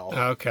well.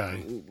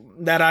 Okay.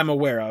 That I'm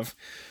aware of.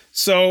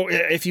 So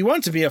if you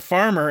want to be a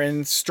farmer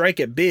and strike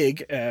it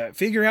big,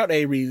 figure out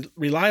a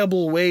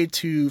reliable way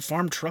to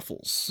farm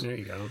truffles. There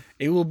you go.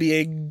 It will be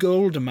a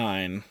gold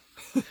mine.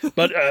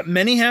 But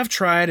many have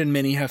tried and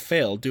many have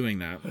failed doing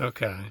that.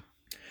 Okay.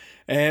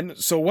 And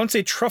so once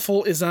a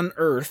truffle is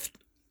unearthed,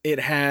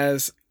 it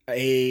has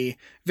a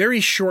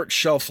very short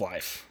shelf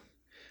life.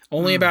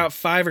 Only about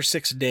 5 or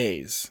 6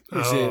 days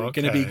is it going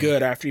to be okay.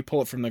 good after you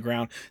pull it from the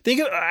ground.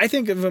 I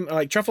think of them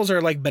like truffles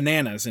are like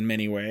bananas in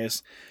many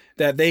ways,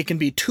 that they can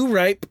be too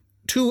ripe,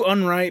 too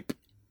unripe.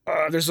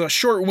 There's a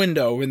short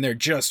window when they're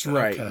just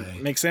right. Okay.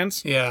 Make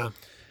sense? Yeah.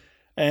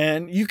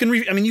 And you can,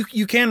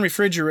 you can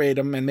refrigerate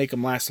them and make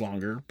them last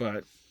longer,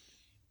 but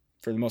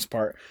for the most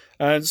part.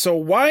 So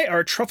why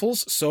are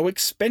truffles so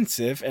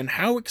expensive, and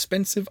how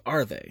expensive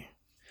are they?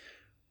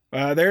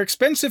 They're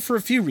expensive for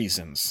a few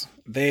reasons.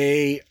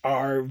 They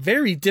are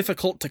very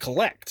difficult to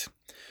collect.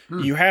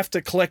 You have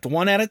to collect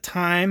one at a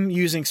time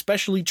using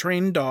specially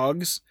trained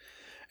dogs.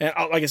 And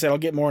like I said, I'll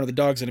get more into the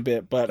dogs in a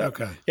bit, but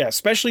Okay. yeah,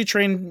 specially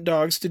trained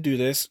dogs to do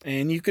this,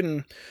 and you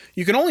can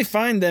only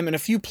find them in a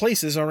few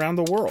places around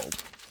the world.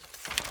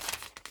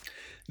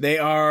 They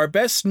are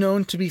best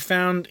known to be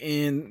found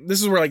in,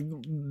 this is where like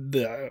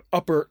the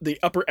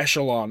upper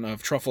echelon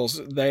of truffles.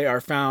 They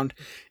are found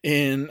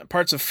in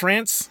parts of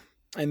France,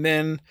 and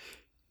then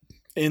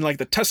in like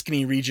the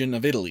Tuscany region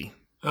of Italy.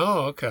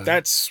 Oh, okay.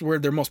 That's where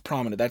they're most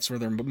prominent. That's where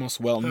they're most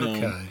well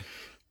known. Okay.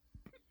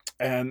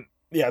 And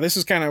yeah, this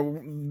is kind of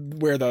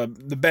where the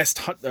best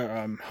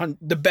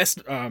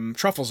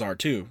truffles are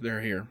too.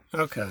 They're here.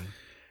 Okay.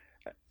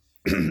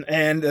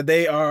 And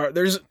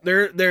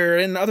they're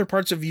in other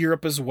parts of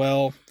Europe as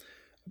well,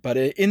 but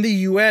in the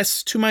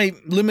U.S., to my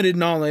limited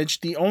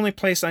knowledge, the only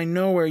place I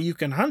know where you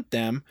can hunt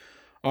them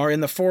are in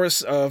the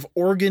forests of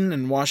Oregon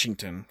and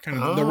Washington, kind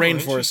of the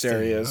rainforest interesting.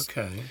 areas.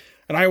 Okay.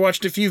 And I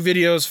watched a few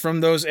videos from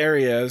those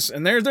areas,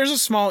 and there's a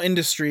small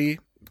industry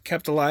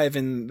kept alive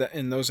in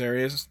those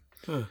areas.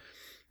 Huh.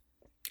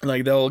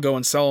 Like they'll go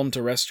and sell them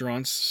to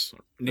restaurants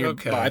nearby,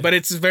 Okay. but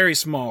it's very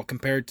small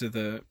compared to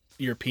the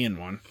European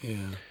one.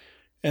 Yeah.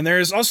 And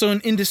there's also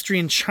an industry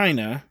in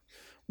China,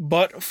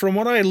 but from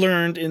what I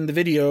learned in the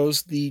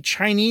videos, the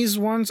Chinese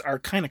ones are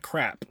kind of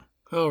crap.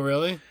 Oh,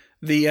 really?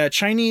 The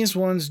Chinese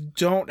ones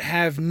don't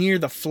have near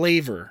the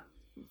flavor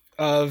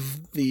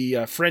of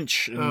the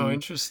French and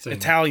Interesting.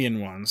 Italian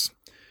ones.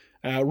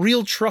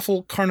 Real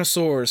truffle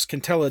connoisseurs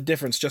can tell a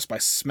difference just by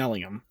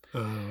smelling them.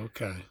 Oh,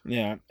 okay.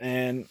 Yeah,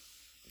 and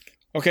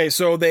okay,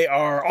 so they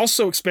are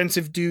also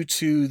expensive due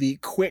to the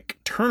quick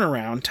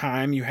turnaround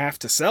time you have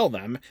to sell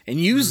them and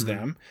use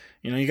them.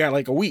 You know, you got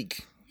like a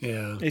week.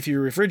 Yeah. If you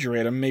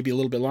refrigerate them, maybe a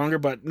little bit longer,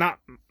 but not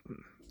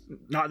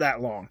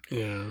that long.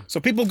 Yeah. So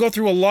people go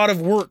through a lot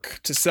of work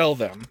to sell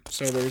them.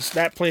 So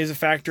that plays a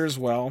factor as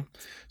well.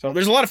 So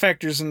there's a lot of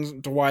factors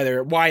into why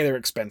they're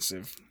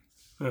expensive.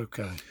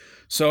 Okay.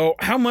 So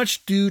how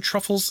much do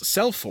truffles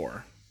sell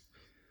for?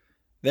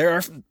 There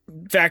are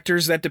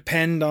factors that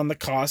depend on the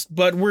cost,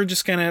 but we'll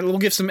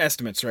give some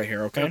estimates right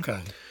here, okay? Okay.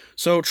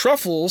 So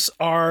truffles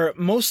are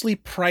mostly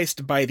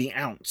priced by the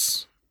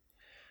ounce.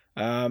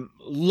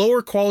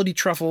 Lower quality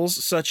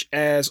truffles such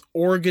as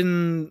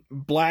Oregon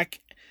black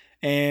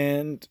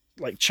and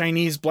like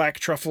Chinese black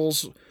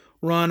truffles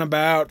run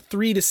about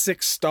 $3 to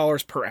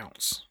 $6 per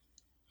ounce.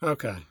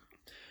 Okay.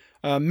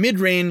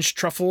 Mid-range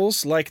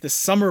truffles, like the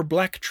summer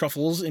black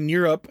truffles in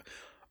Europe,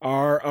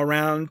 are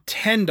around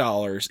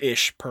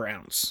 $10-ish per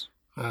ounce.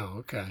 Oh,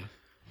 okay.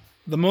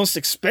 The most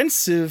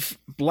expensive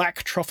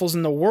black truffles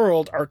in the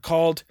world are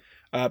called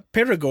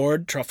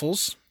Perigord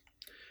truffles.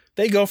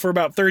 They go for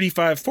about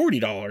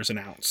 $35-$40 an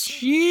ounce.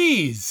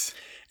 Jeez.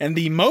 And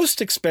the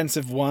most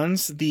expensive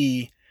ones,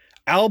 the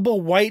Alba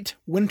White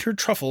winter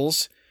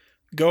truffles,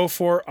 go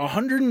for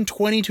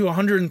 $120 to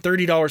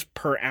 $130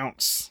 per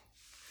ounce.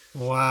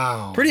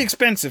 Wow. Pretty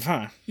expensive,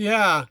 huh?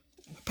 Yeah.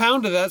 A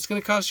pound of that's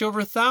going to cost you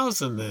over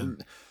 $1,000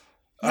 then.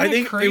 I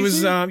think crazy? it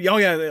was,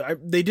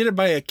 they did it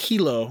by a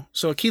kilo.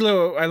 So a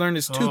kilo, I learned,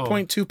 is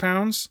 2.2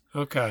 pounds.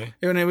 Okay.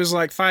 And it was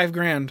like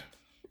 $5,000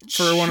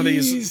 for one of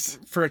these,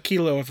 for a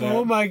kilo of that.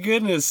 Oh my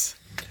goodness.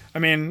 I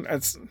mean,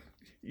 that's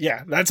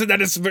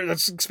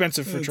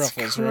expensive for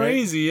truffles, right?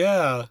 Crazy,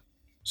 yeah.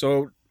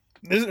 So,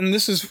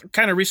 this is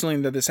kind of recently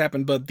that this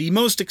happened, but the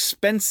most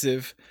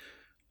expensive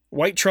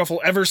white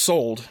truffle ever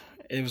sold,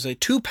 it was a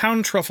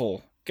 2-pound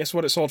truffle. Guess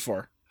what it sold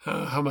for?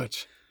 How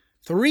much?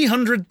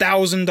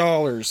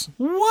 $300,000.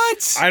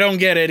 What? I don't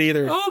get it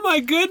either. Oh my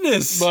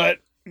goodness. But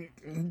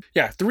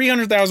yeah,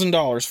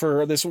 $300,000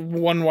 for this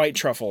one white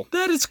truffle.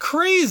 That is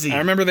crazy. I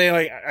remember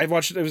I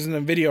watched it was in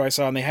a video I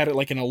saw, and they had it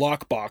like in a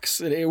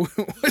lockbox. It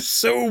was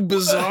so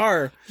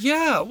bizarre.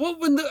 Yeah. Well,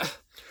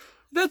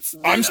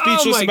 I'm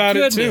speechless about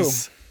it too.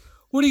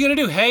 What are you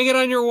gonna do? Hang it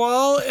on your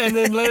wall and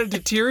then let it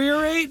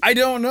deteriorate? I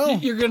don't know.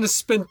 You're gonna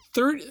spend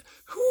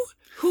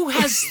who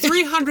has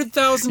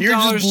 $300,000 You're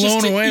just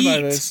blown away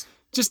by this.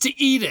 Just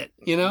to eat it,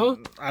 you know?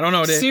 I don't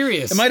know.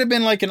 Serious. It might have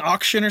been like an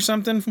auction or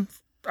something.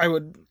 I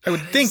would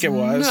think it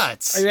was.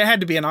 Nuts. It had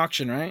to be an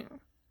auction, right?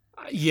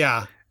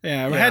 Yeah.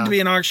 Yeah, it had to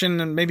be an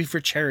auction, and maybe for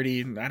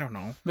charity. I don't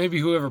know. Maybe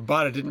whoever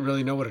bought it didn't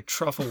really know what a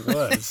truffle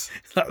was.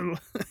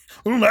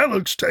 Well, that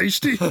looks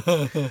tasty.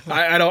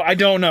 I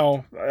don't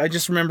know. I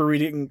just remember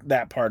reading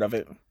that part of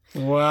it.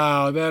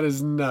 Wow, that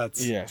is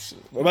nuts. Yes,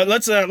 but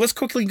let's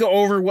quickly go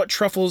over what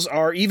truffles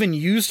are even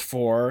used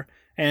for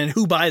and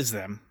who buys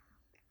them.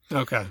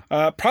 Okay.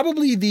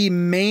 Probably the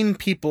main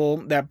people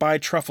that buy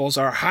truffles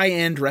are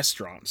high-end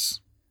restaurants.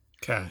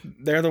 Okay.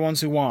 They're the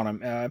ones who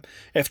want them.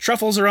 If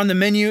truffles are on the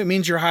menu, it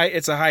means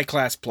it's a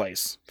high-class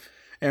place.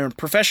 And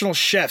professional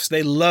chefs,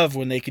 they love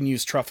when they can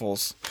use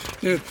truffles.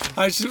 Dude,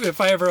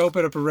 if I ever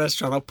open up a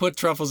restaurant, I'll put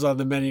truffles on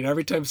the menu. And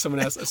every time someone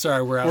asks,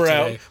 sorry, we're out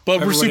today. But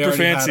we're Everybody super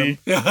already had fancy.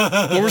 'em.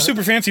 Well, we're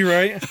super fancy,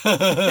 right?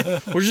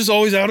 We're just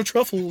always out of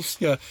truffles.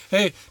 Yeah.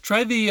 Hey,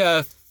 try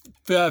the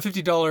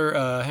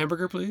 $50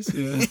 hamburger, please.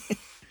 Yeah.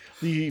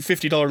 The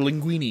 $50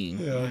 linguine.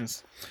 Yeah.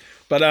 Yes.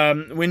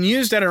 But when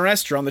used at a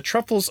restaurant, the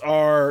truffles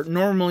are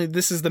normally,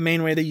 this is the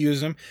main way they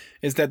use them,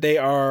 is that they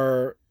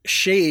are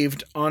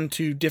shaved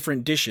onto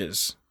different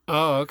dishes.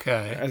 Oh,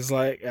 okay. As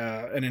like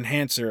an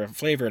enhancer, a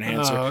flavor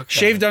enhancer. Oh, okay.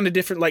 Shaved onto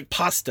different, like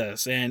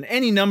pastas and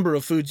any number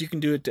of foods. You can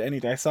do it to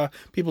anything. I saw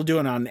people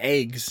doing it on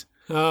eggs.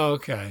 Oh,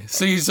 okay.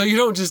 So you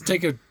don't just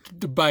take a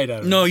bite out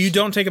of it. No, you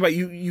don't take a bite.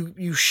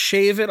 You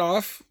shave it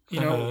off. You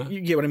know,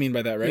 you get what I mean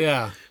by that, right?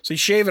 Yeah. So you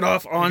shave it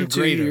off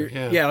onto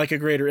grater, yeah, like a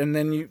grater, and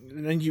then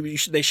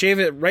they shave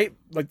it right,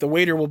 like the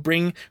waiter will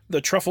bring the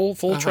truffle,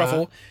 full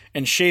truffle,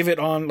 and shave it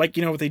on, like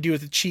what they do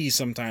with the cheese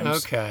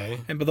sometimes. Okay.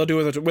 But they'll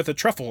do it with a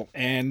truffle,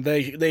 and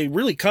they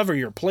really cover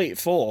your plate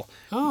full.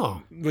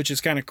 Oh. Which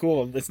is kind of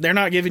cool. They're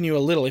not giving you a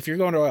little. If you're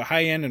going to a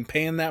high end and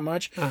paying that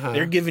much,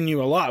 they're giving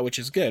you a lot, which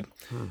is good.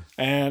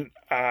 And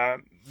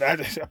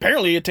that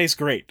apparently it tastes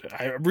great.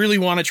 I really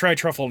want to try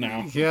truffle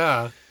now.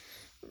 Yeah.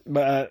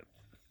 But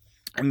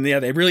and yeah,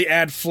 they really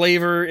add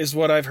flavor, is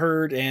what I've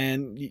heard,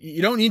 and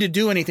you don't need to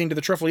do anything to the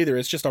truffle either.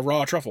 It's just a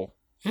raw truffle.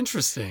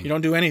 Interesting. You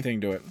don't do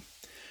anything to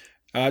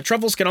it.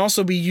 Truffles can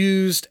also be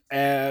used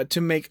to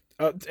make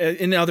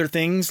in other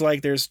things,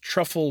 like there's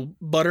truffle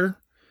butter,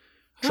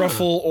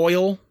 truffle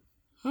oil,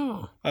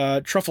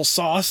 truffle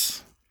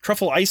sauce,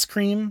 truffle ice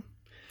cream.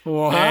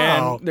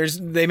 Wow.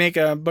 And they make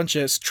a bunch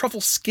of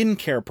truffle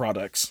skincare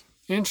products.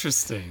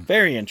 Interesting.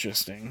 Very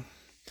interesting.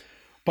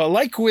 But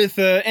like with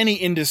any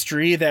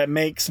industry that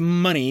makes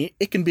money,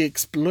 it can be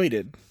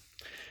exploited.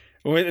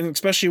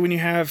 Especially when you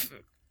have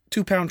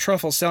 2-pound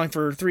truffles selling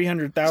for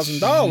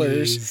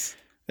 $300,000.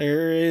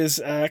 There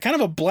is kind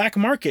of a black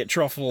market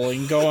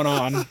truffling going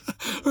on.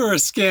 Or a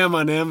scam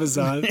on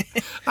Amazon.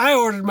 I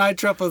ordered my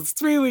truffles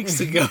 3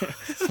 weeks ago.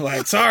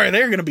 Like, sorry,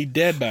 they're going to be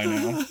dead by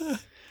now.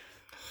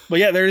 But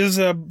yeah, there is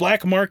a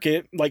black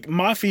market, like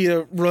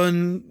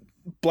mafia-run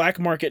black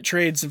market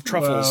trades of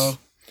truffles. Wow.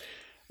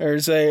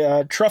 There's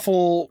a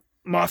truffle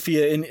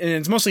mafia, and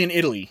it's mostly in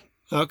Italy.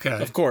 Okay.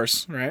 Of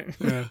course, right?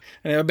 Yeah.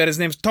 And I bet his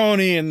name's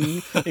Tony, and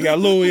you got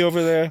Louis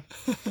over there.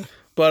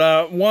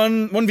 But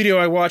one video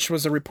I watched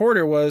was a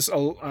reporter was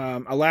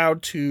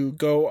allowed to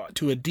go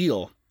to a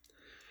deal.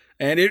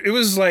 And it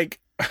was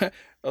like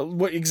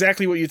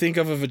exactly what you think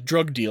of a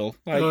drug deal.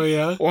 Like, Oh,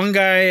 yeah? one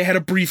guy had a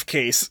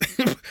briefcase,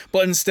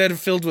 but instead of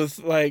filled with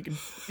like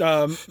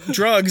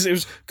drugs, it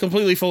was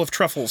completely full of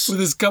truffles. With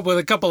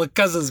a couple of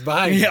cousins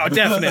behind him. Yeah,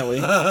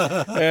 definitely.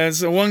 And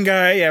so one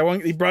guy,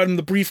 he brought him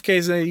the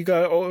briefcase, and you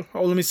got,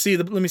 let me see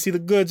the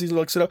goods. He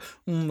looks it up.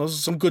 Those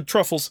are some good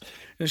truffles,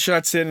 and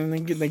shuts it, and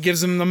then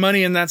gives him the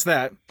money, and that's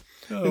that.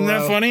 Isn't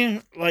that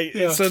funny? Like,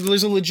 so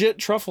there's a legit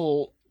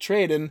truffle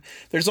trade, and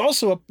there's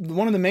also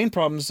one of the main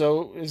problems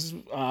though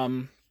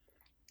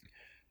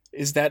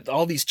is that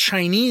all these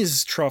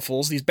Chinese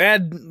truffles, the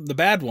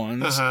bad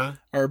ones,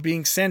 are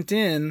being sent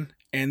in,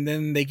 and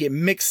then they get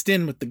mixed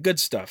in with the good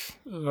stuff.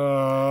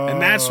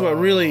 And that's what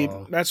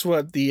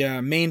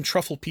the main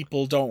truffle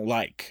people don't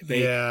like.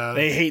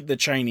 They hate the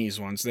Chinese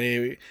ones.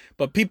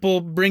 But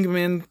people bring them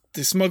in,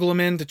 to smuggle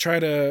them in to try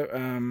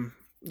to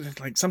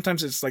like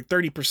sometimes it's like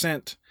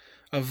 30%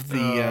 of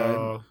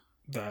the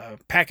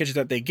package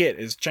that they get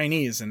is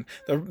Chinese, and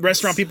the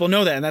restaurant people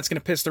know that, and that's going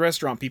to piss the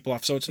restaurant people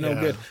off, so it's no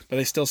good, but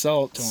they still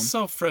sell it to them. It's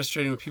so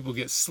frustrating when people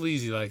get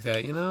sleazy like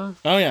that, you know?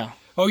 Oh, yeah.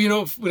 Oh, we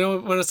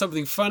don't want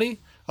something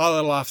funny? A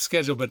little off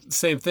schedule, but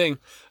same thing.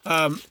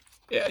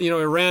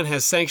 Iran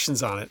has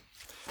sanctions on it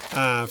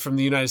from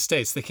the United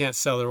States. They can't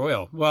sell their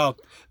oil. Well,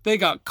 they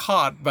got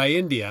caught by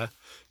India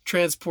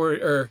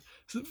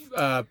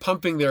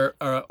pumping their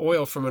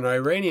oil from an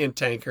Iranian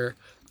tanker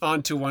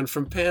onto one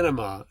from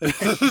Panama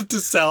to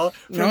sell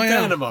from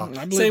Panama.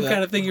 Same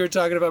kind of thing you were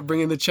talking about,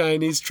 bringing the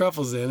Chinese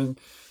truffles in.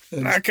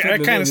 And that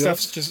kind of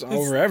stuff's just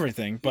over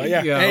everything. But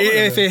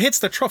if it hits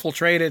the truffle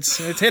trade, it's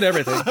hit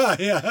everything.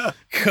 Yeah.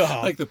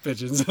 God. Like the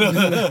pigeons.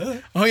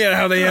 Oh, yeah,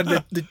 how they had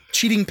the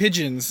cheating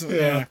pigeons.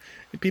 Yeah.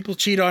 People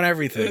cheat on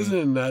everything. Isn't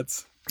it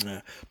nuts?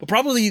 Yeah. But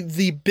probably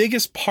the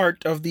biggest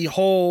part of the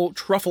whole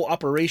truffle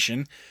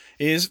operation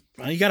is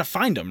you got to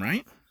find them,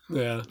 right?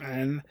 Yeah.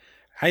 And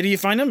how do you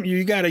find them?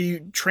 You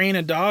train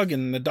a dog,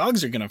 and the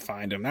dogs are going to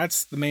find them.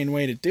 That's the main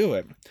way to do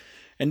it.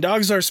 And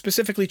dogs are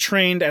specifically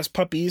trained as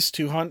puppies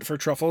to hunt for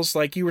truffles.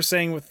 Like you were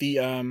saying with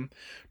the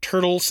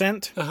turtle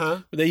scent,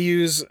 they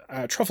use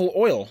truffle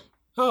oil.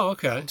 Oh,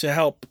 okay. To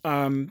help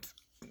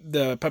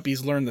the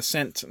puppies learn the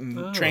scent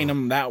and train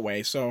them that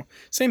way. So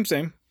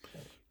same.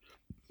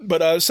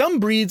 But some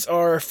breeds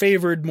are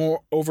favored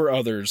more over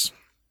others.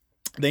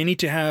 They need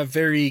to have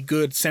very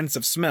good sense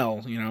of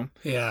smell, you know?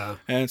 Yeah.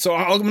 And so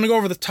I'm going to go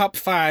over the top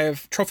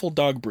 5 truffle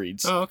dog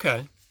breeds. Oh,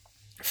 okay.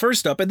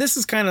 First up, and this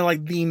is kind of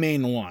like the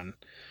main one.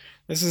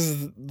 This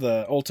is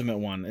the ultimate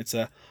one. It's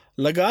a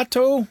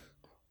Lagotto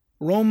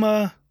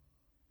Romagnolo.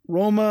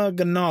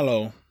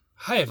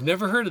 I have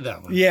never heard of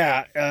that one.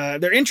 Yeah,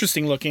 they're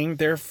interesting looking.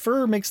 Their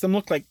fur makes them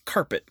look like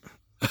carpet.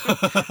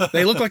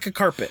 They look like a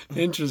carpet.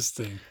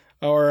 Interesting.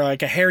 Or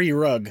like a hairy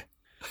rug.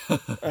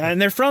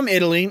 And they're from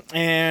Italy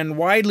and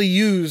widely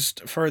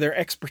used for their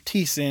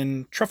expertise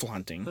in truffle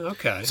hunting.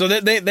 Okay. So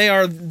they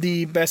are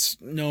the best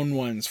known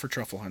ones for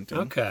truffle hunting.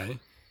 Okay.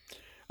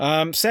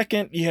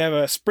 Second, you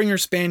have Springer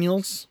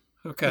Spaniels.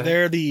 Okay.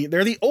 They're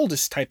the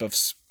oldest type of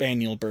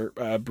spaniel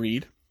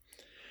breed.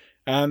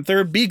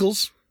 Third,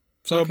 Beagles.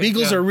 So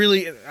Beagles are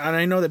really, and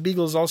I know that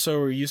Beagles also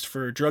are used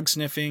for drug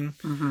sniffing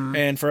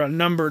and for a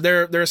number.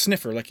 They're a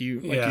sniffer, like you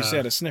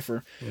said, a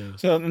sniffer. Yeah.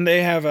 So and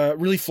they have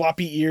really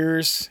floppy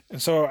ears,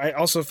 and so I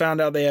also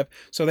found out they have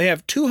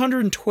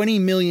 220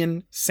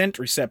 million scent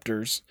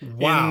receptors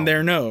in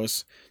their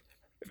nose.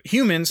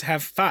 Humans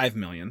have 5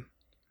 million,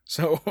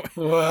 so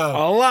a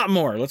lot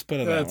more. Let's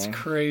put it that way. That's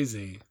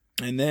crazy.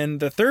 And then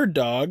the third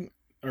dog,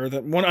 or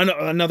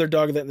another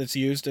dog that's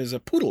used is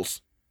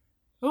poodles.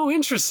 Oh,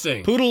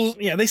 interesting. Poodles,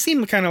 they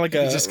seem kind of like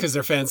just because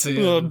they're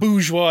fancy. A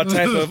bourgeois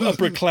type of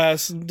upper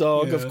class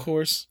dog, of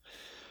course.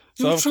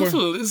 So Your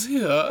truffle is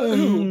here,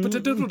 but I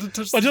don't want to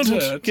touch I don't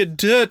want to get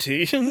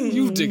dirty.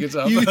 You dig it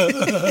up.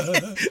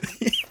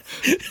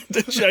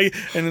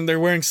 And then they're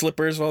wearing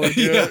slippers while they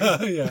do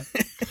it. Yeah.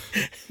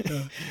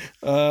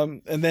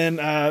 And then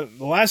the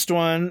last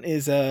one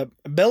is a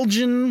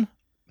Belgian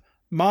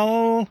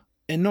Malinois.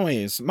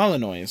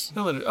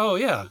 Oh,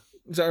 yeah.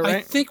 Is that right?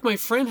 I think my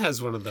friend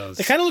has one of those.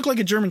 They kind of look like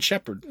a German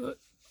Shepherd.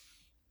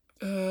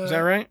 Is that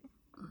right?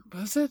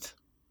 Was it?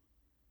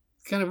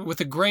 Kind of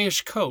with a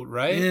grayish coat,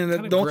 right? Yeah,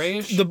 kind of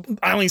grayish.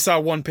 I only saw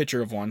one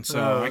picture of one,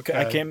 so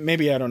I can't.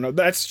 Maybe I don't know.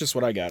 That's just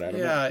what I got out of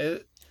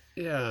it.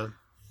 Yeah.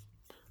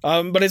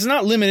 But it's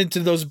not limited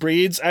to those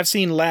breeds. I've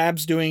seen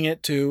labs doing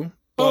it too.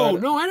 Oh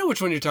no, I know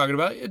which one you're talking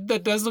about.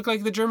 That does look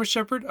like the German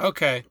Shepherd.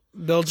 Okay,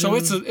 Belgian. So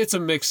it's a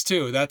mix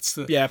too.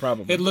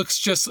 Probably. It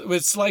looks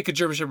it's like a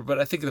German Shepherd, but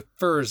I think the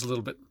fur is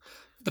the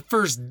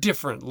fur's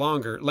different,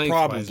 longer,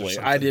 lengthwise. Probably.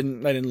 I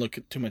didn't look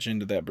too much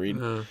into that breed.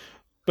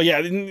 But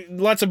yeah,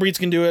 lots of breeds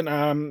can do it.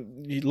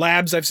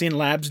 I've seen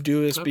labs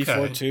do this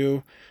before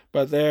too.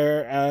 But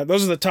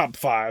those are the top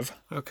 5.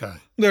 Okay.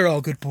 They're all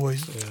good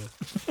boys.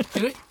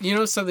 Yeah. You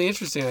know something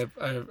interesting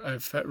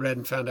I've read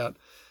and found out.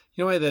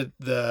 You know why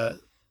the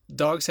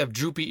dogs have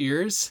droopy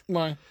ears?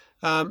 Why?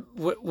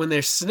 When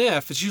they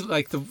sniff, it's usually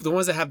like the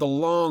ones that have the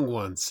long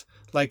ones.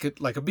 like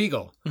a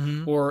beagle,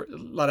 or a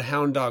lot of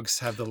hound dogs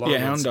have the long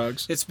Yeah, ones. hound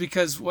dogs. It's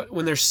because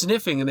when they're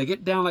sniffing and they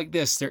get down like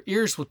this, their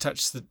ears will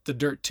touch the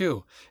dirt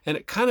too, and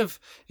it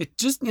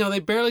just they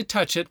barely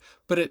touch it,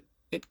 but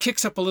it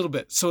kicks up a little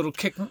bit, so it'll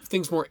kick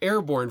things more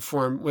airborne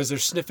for them as they're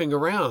sniffing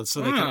around,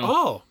 so they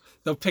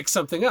they'll pick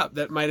something up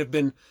that might have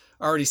been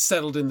already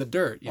settled in the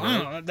dirt.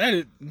 Wow,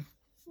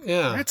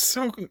 Yeah. that's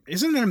so.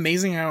 Isn't that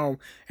amazing how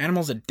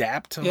animals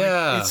adapt to?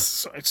 Yeah.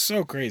 It's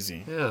so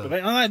crazy. Yeah.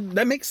 But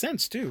that makes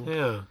sense too.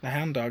 Yeah. The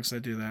hound dogs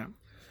that do that.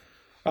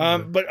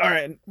 But all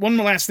right, one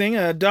more last thing.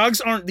 Dogs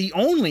aren't the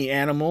only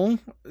animal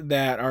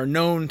that are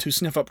known to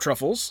sniff up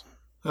truffles.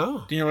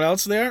 Oh. Do you know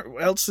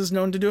what else is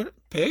known to do it?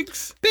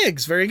 Pigs?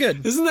 Pigs. Very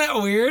good. Isn't that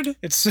weird?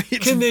 It's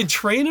Can they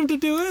train them to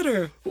do it,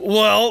 or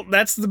well,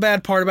 that's the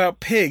bad part about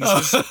pigs.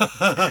 is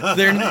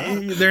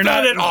they're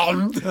not at all?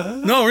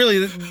 No,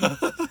 really,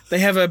 they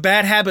have a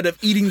bad habit of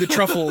eating the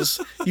truffles.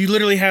 You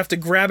literally have to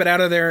grab it out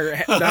of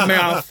their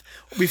mouth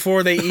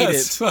before they eat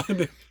That's it.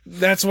 funny.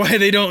 That's why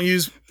they don't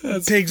use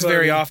pigs funny.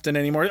 very often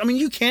anymore. I mean,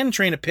 you can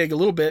train a pig a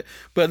little bit,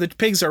 but the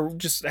pigs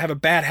have a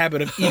bad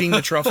habit of eating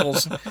the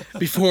truffles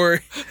before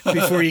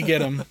you get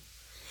them.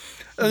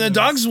 And the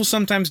dogs will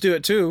sometimes do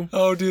it too.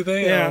 Oh, do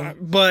they? Yeah,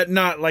 but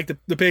not like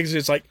the pigs.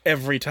 It's like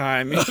every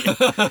time you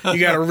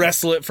got to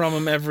wrestle it from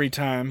them every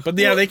time. But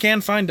yeah, they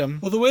can find them.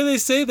 Well, the way they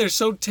say they're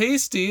so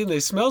tasty and they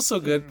smell so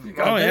good,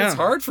 it's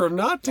hard for them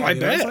not to. I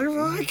bet. It's like,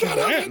 well, I can't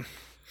have it.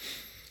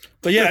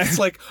 But yeah, It's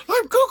like,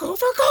 I'm cuckoo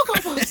for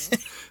Cocoa Puffs.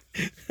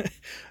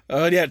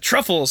 yeah,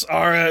 truffles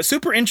are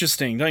super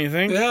interesting, don't you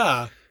think?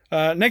 Yeah.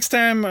 Next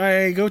time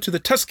I go to the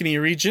Tuscany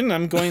region,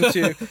 I'm going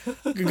to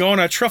go on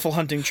a truffle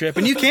hunting trip,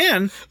 and you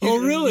can.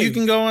 Really? You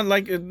can go on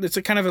it's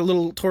a kind of a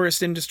little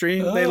tourist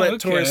industry. They let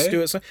tourists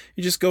do it. So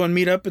you just go and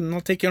meet up, and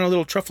they'll take you on a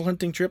little truffle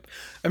hunting trip.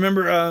 I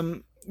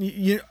remember,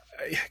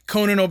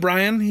 Conan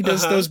O'Brien. He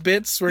does those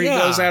bits where he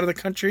goes out of the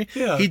country.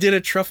 Yeah. He did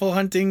a truffle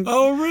hunting.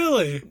 Oh,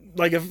 really?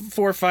 Like a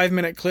 4 or 5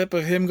 minute clip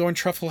of him going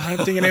truffle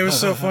hunting, and it was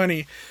so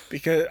funny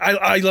because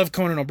I love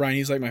Conan O'Brien.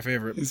 He's like my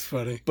favorite. He's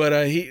funny.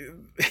 But he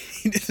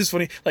did this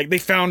funny, like they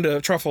found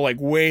a truffle like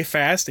way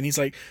fast, and he's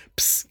like,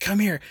 "Psst, come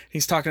here." And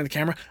he's talking to the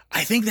camera.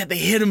 I think that they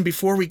hit him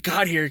before we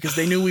got here because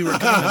they knew we were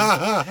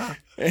coming.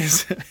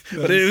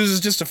 But it was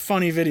just a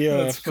funny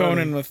video of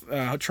Conan with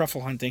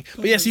truffle hunting.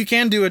 But yes, you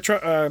can do a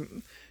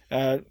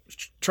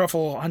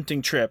truffle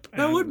hunting trip.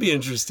 That would be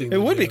interesting.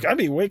 It would be. That'd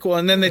be way cool.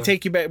 And then they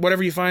take you back.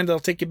 Whatever you find, they'll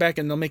take you back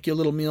and they'll make you a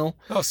little meal.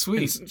 Oh,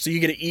 sweet. So you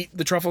get to eat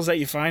the truffles that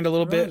you find a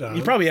little bit. on.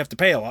 You probably have to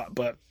pay a lot,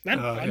 but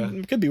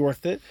that could be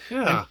worth it.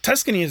 Yeah. And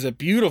Tuscany is a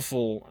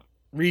beautiful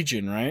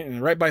region, right?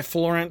 And right by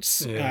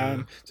Florence.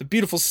 Yeah. It's a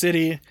beautiful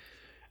city.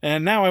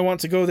 And now I want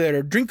to go there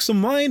to drink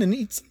some wine and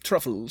eat some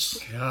truffles.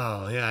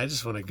 Oh, yeah. I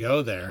just want to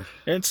go there.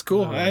 It's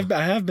cool. I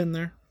have been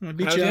there. I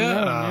beat you on that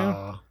one. Yeah.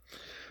 Oh.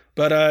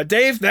 But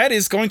Dave, that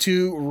is going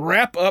to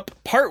wrap up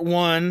part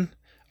 1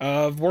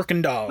 of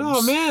Working Dogs.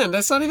 Oh, man.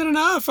 That's not even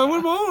enough. I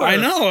want more. I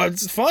know.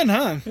 It's fun,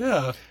 huh?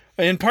 Yeah.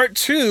 In part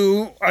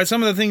 2,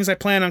 some of the things I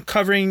plan on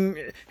covering,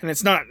 and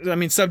it's not,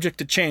 subject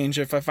to change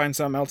if I find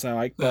something else I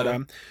like,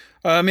 but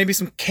maybe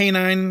some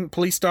canine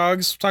police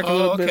dogs. Talk a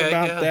little bit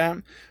about that.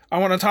 I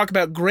want to talk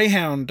about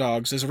greyhound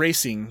dogs as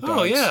racing dogs.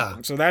 Oh, yeah.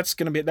 So that's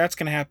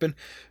gonna happen.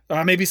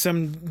 Maybe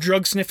some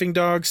drug sniffing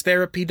dogs,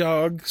 therapy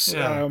dogs.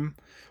 Yeah.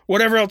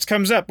 Whatever else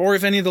comes up, or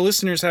if any of the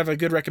listeners have a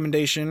good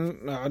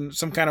recommendation on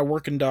some kind of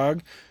working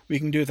dog, we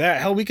can do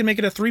that. Hell, we can make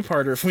it a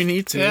 3-parter if we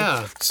need to.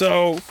 Yeah.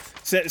 So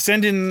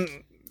send in,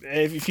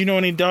 if you know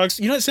any dogs,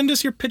 send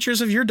us your pictures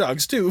of your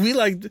dogs too. We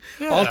like.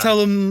 Yeah. I'll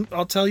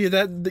tell you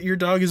that your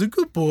dog is a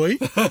good boy.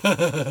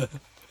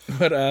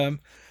 But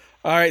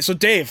all right. So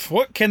Dave,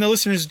 what can the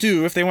listeners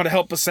do if they want to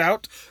help us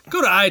out?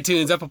 Go to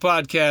iTunes, Apple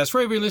Podcasts,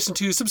 wherever you listen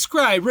to,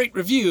 subscribe, rate,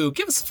 review,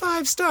 give us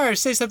 5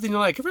 stars, say something you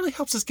like. It really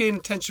helps us gain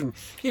attention,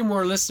 gain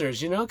more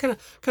listeners, kind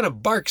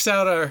of barks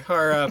out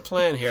our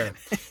plan here.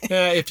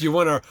 If you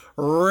want to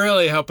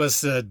really help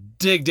us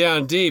dig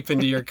down deep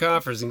into your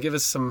coffers and give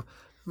us some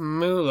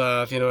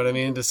moolah, if you know what I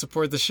mean, to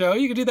support the show,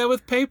 you can do that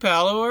with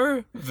PayPal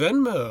or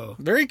Venmo.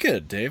 Very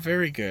good, Dave.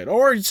 Very good.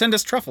 Or send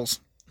us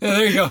truffles. Yeah,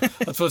 there you go.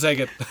 We'll take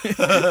it.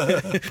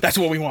 That's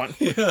what we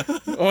want. Yeah.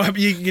 Oh,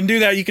 you can do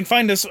that. You can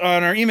find us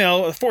on our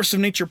email,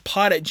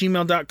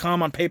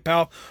 forceofnaturepod@gmail.com, on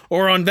PayPal,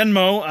 or on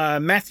Venmo,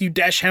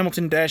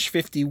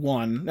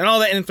 Matthew-Hamilton-51. And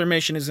all that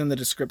information is in the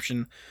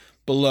description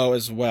below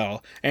as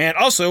well. And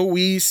also,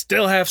 we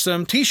still have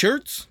some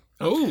t-shirts.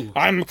 Oh.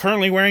 I'm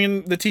currently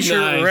wearing the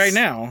t-shirt right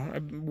now. I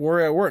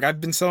wore it at work.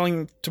 I've been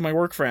selling to my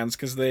work friends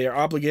because they are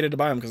obligated to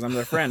buy them because I'm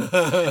their friend.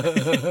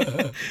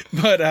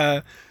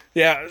 But,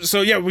 yeah,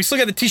 so we still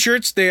got the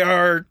t-shirts. They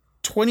are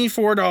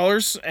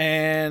 $24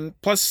 and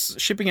plus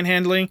shipping and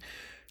handling.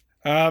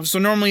 So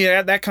normally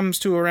that comes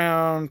to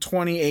around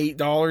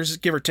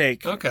 $28, give or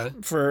take. Okay.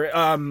 For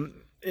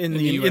in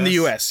the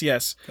US,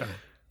 yes. Okay.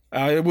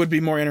 It would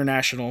be more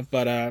international,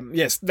 but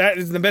yes, that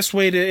is the best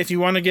way to, if you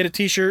want to get a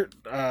t-shirt,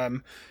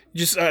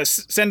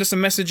 just send us a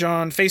message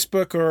on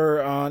Facebook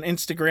or on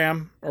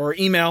Instagram or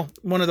email,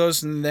 one of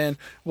those, and then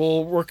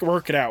we'll work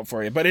it out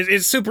for you. But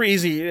it's super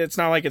easy. It's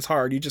not like it's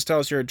hard. You just tell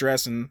us your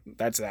address, and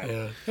that's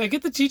that. Yeah,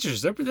 get the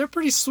teachers. They're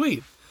pretty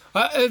sweet.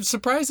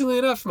 Surprisingly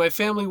enough, my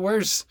family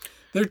wears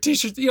their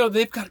t-shirts.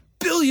 They've got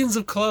billions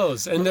of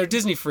clothes, and they're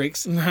Disney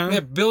freaks. Uh-huh. They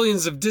have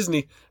billions of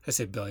Disney. I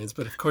say billions,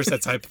 but of course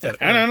that's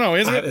hypothetical. I don't know,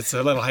 is it? It's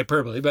a little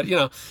hyperbole, but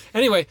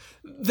Anyway,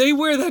 they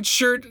wear that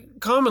shirt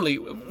commonly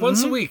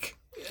once a week.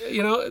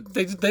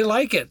 They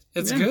like it.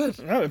 It's good.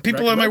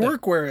 People at my Recommend it.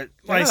 work wear it.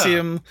 I see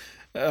them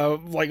at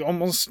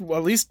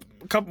least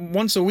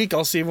once a week.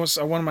 I'll see one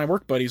of my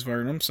work buddies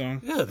wearing them. So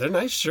Yeah, they're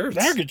nice shirts.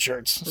 they're good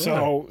shirts. Yeah.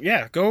 So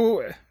yeah,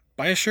 go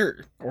buy a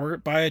shirt or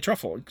buy a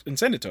truffle and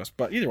send it to us.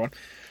 But either one.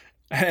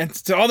 And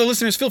to all the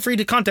listeners, feel free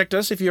to contact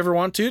us if you ever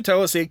want to.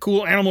 Tell us a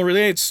cool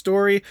animal-related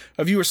story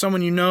of you or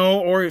someone you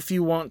know, or if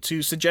you want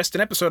to suggest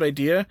an episode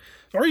idea,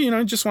 or,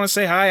 just want to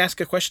say hi,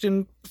 ask a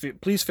question,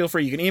 please feel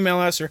free. You can email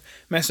us or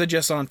message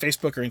us on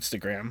Facebook or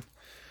Instagram.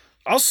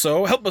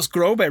 Also, help us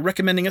grow by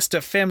recommending us to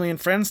family and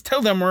friends.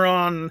 Tell them we're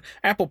on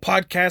Apple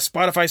Podcasts,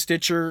 Spotify,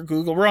 Stitcher,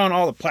 Google. We're on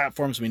all the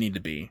platforms we need to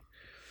be.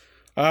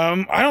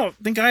 I don't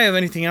think I have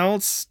anything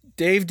else.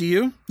 Dave, do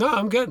you? No,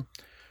 I'm good.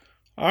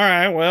 All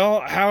right,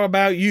 well, how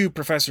about you,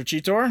 Professor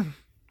Cheetor?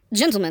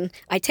 Gentlemen,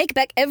 I take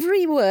back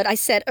every word I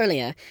said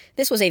earlier.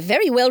 This was a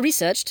very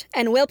well-researched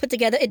and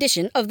well-put-together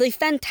edition of the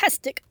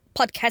fantastic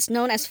podcast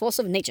known as Force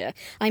of Nature.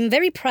 I'm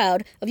very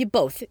proud of you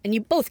both, and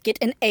you both get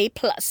an A+.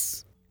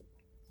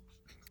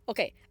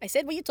 Okay, I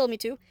said what you told me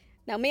to.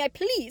 Now may I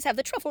please have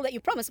the truffle that you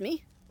promised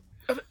me?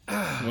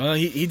 Well,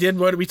 he did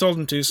what we told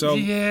him to, so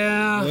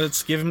Yeah.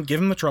 let's give him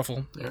the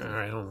truffle. All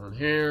right, hold on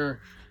here.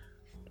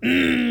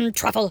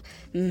 Truffle.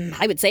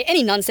 I would say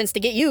any nonsense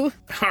to get you.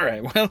 All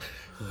right, well,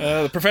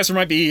 the professor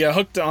might be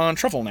hooked on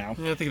truffle now.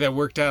 I think that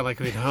worked out like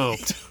we'd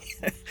hoped.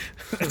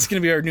 That's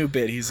going to be our new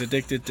bit. He's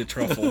addicted to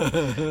truffle.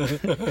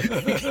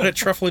 Got a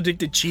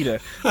truffle-addicted cheetah.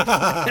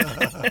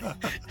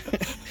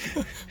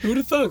 Who'd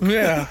have thunk?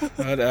 Yeah.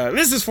 But,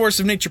 this is Force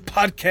of Nature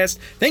Podcast.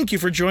 Thank you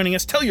for joining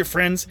us. Tell your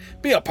friends.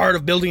 Be a part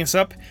of building us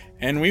up.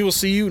 And we will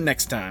see you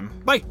next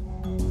time. Bye.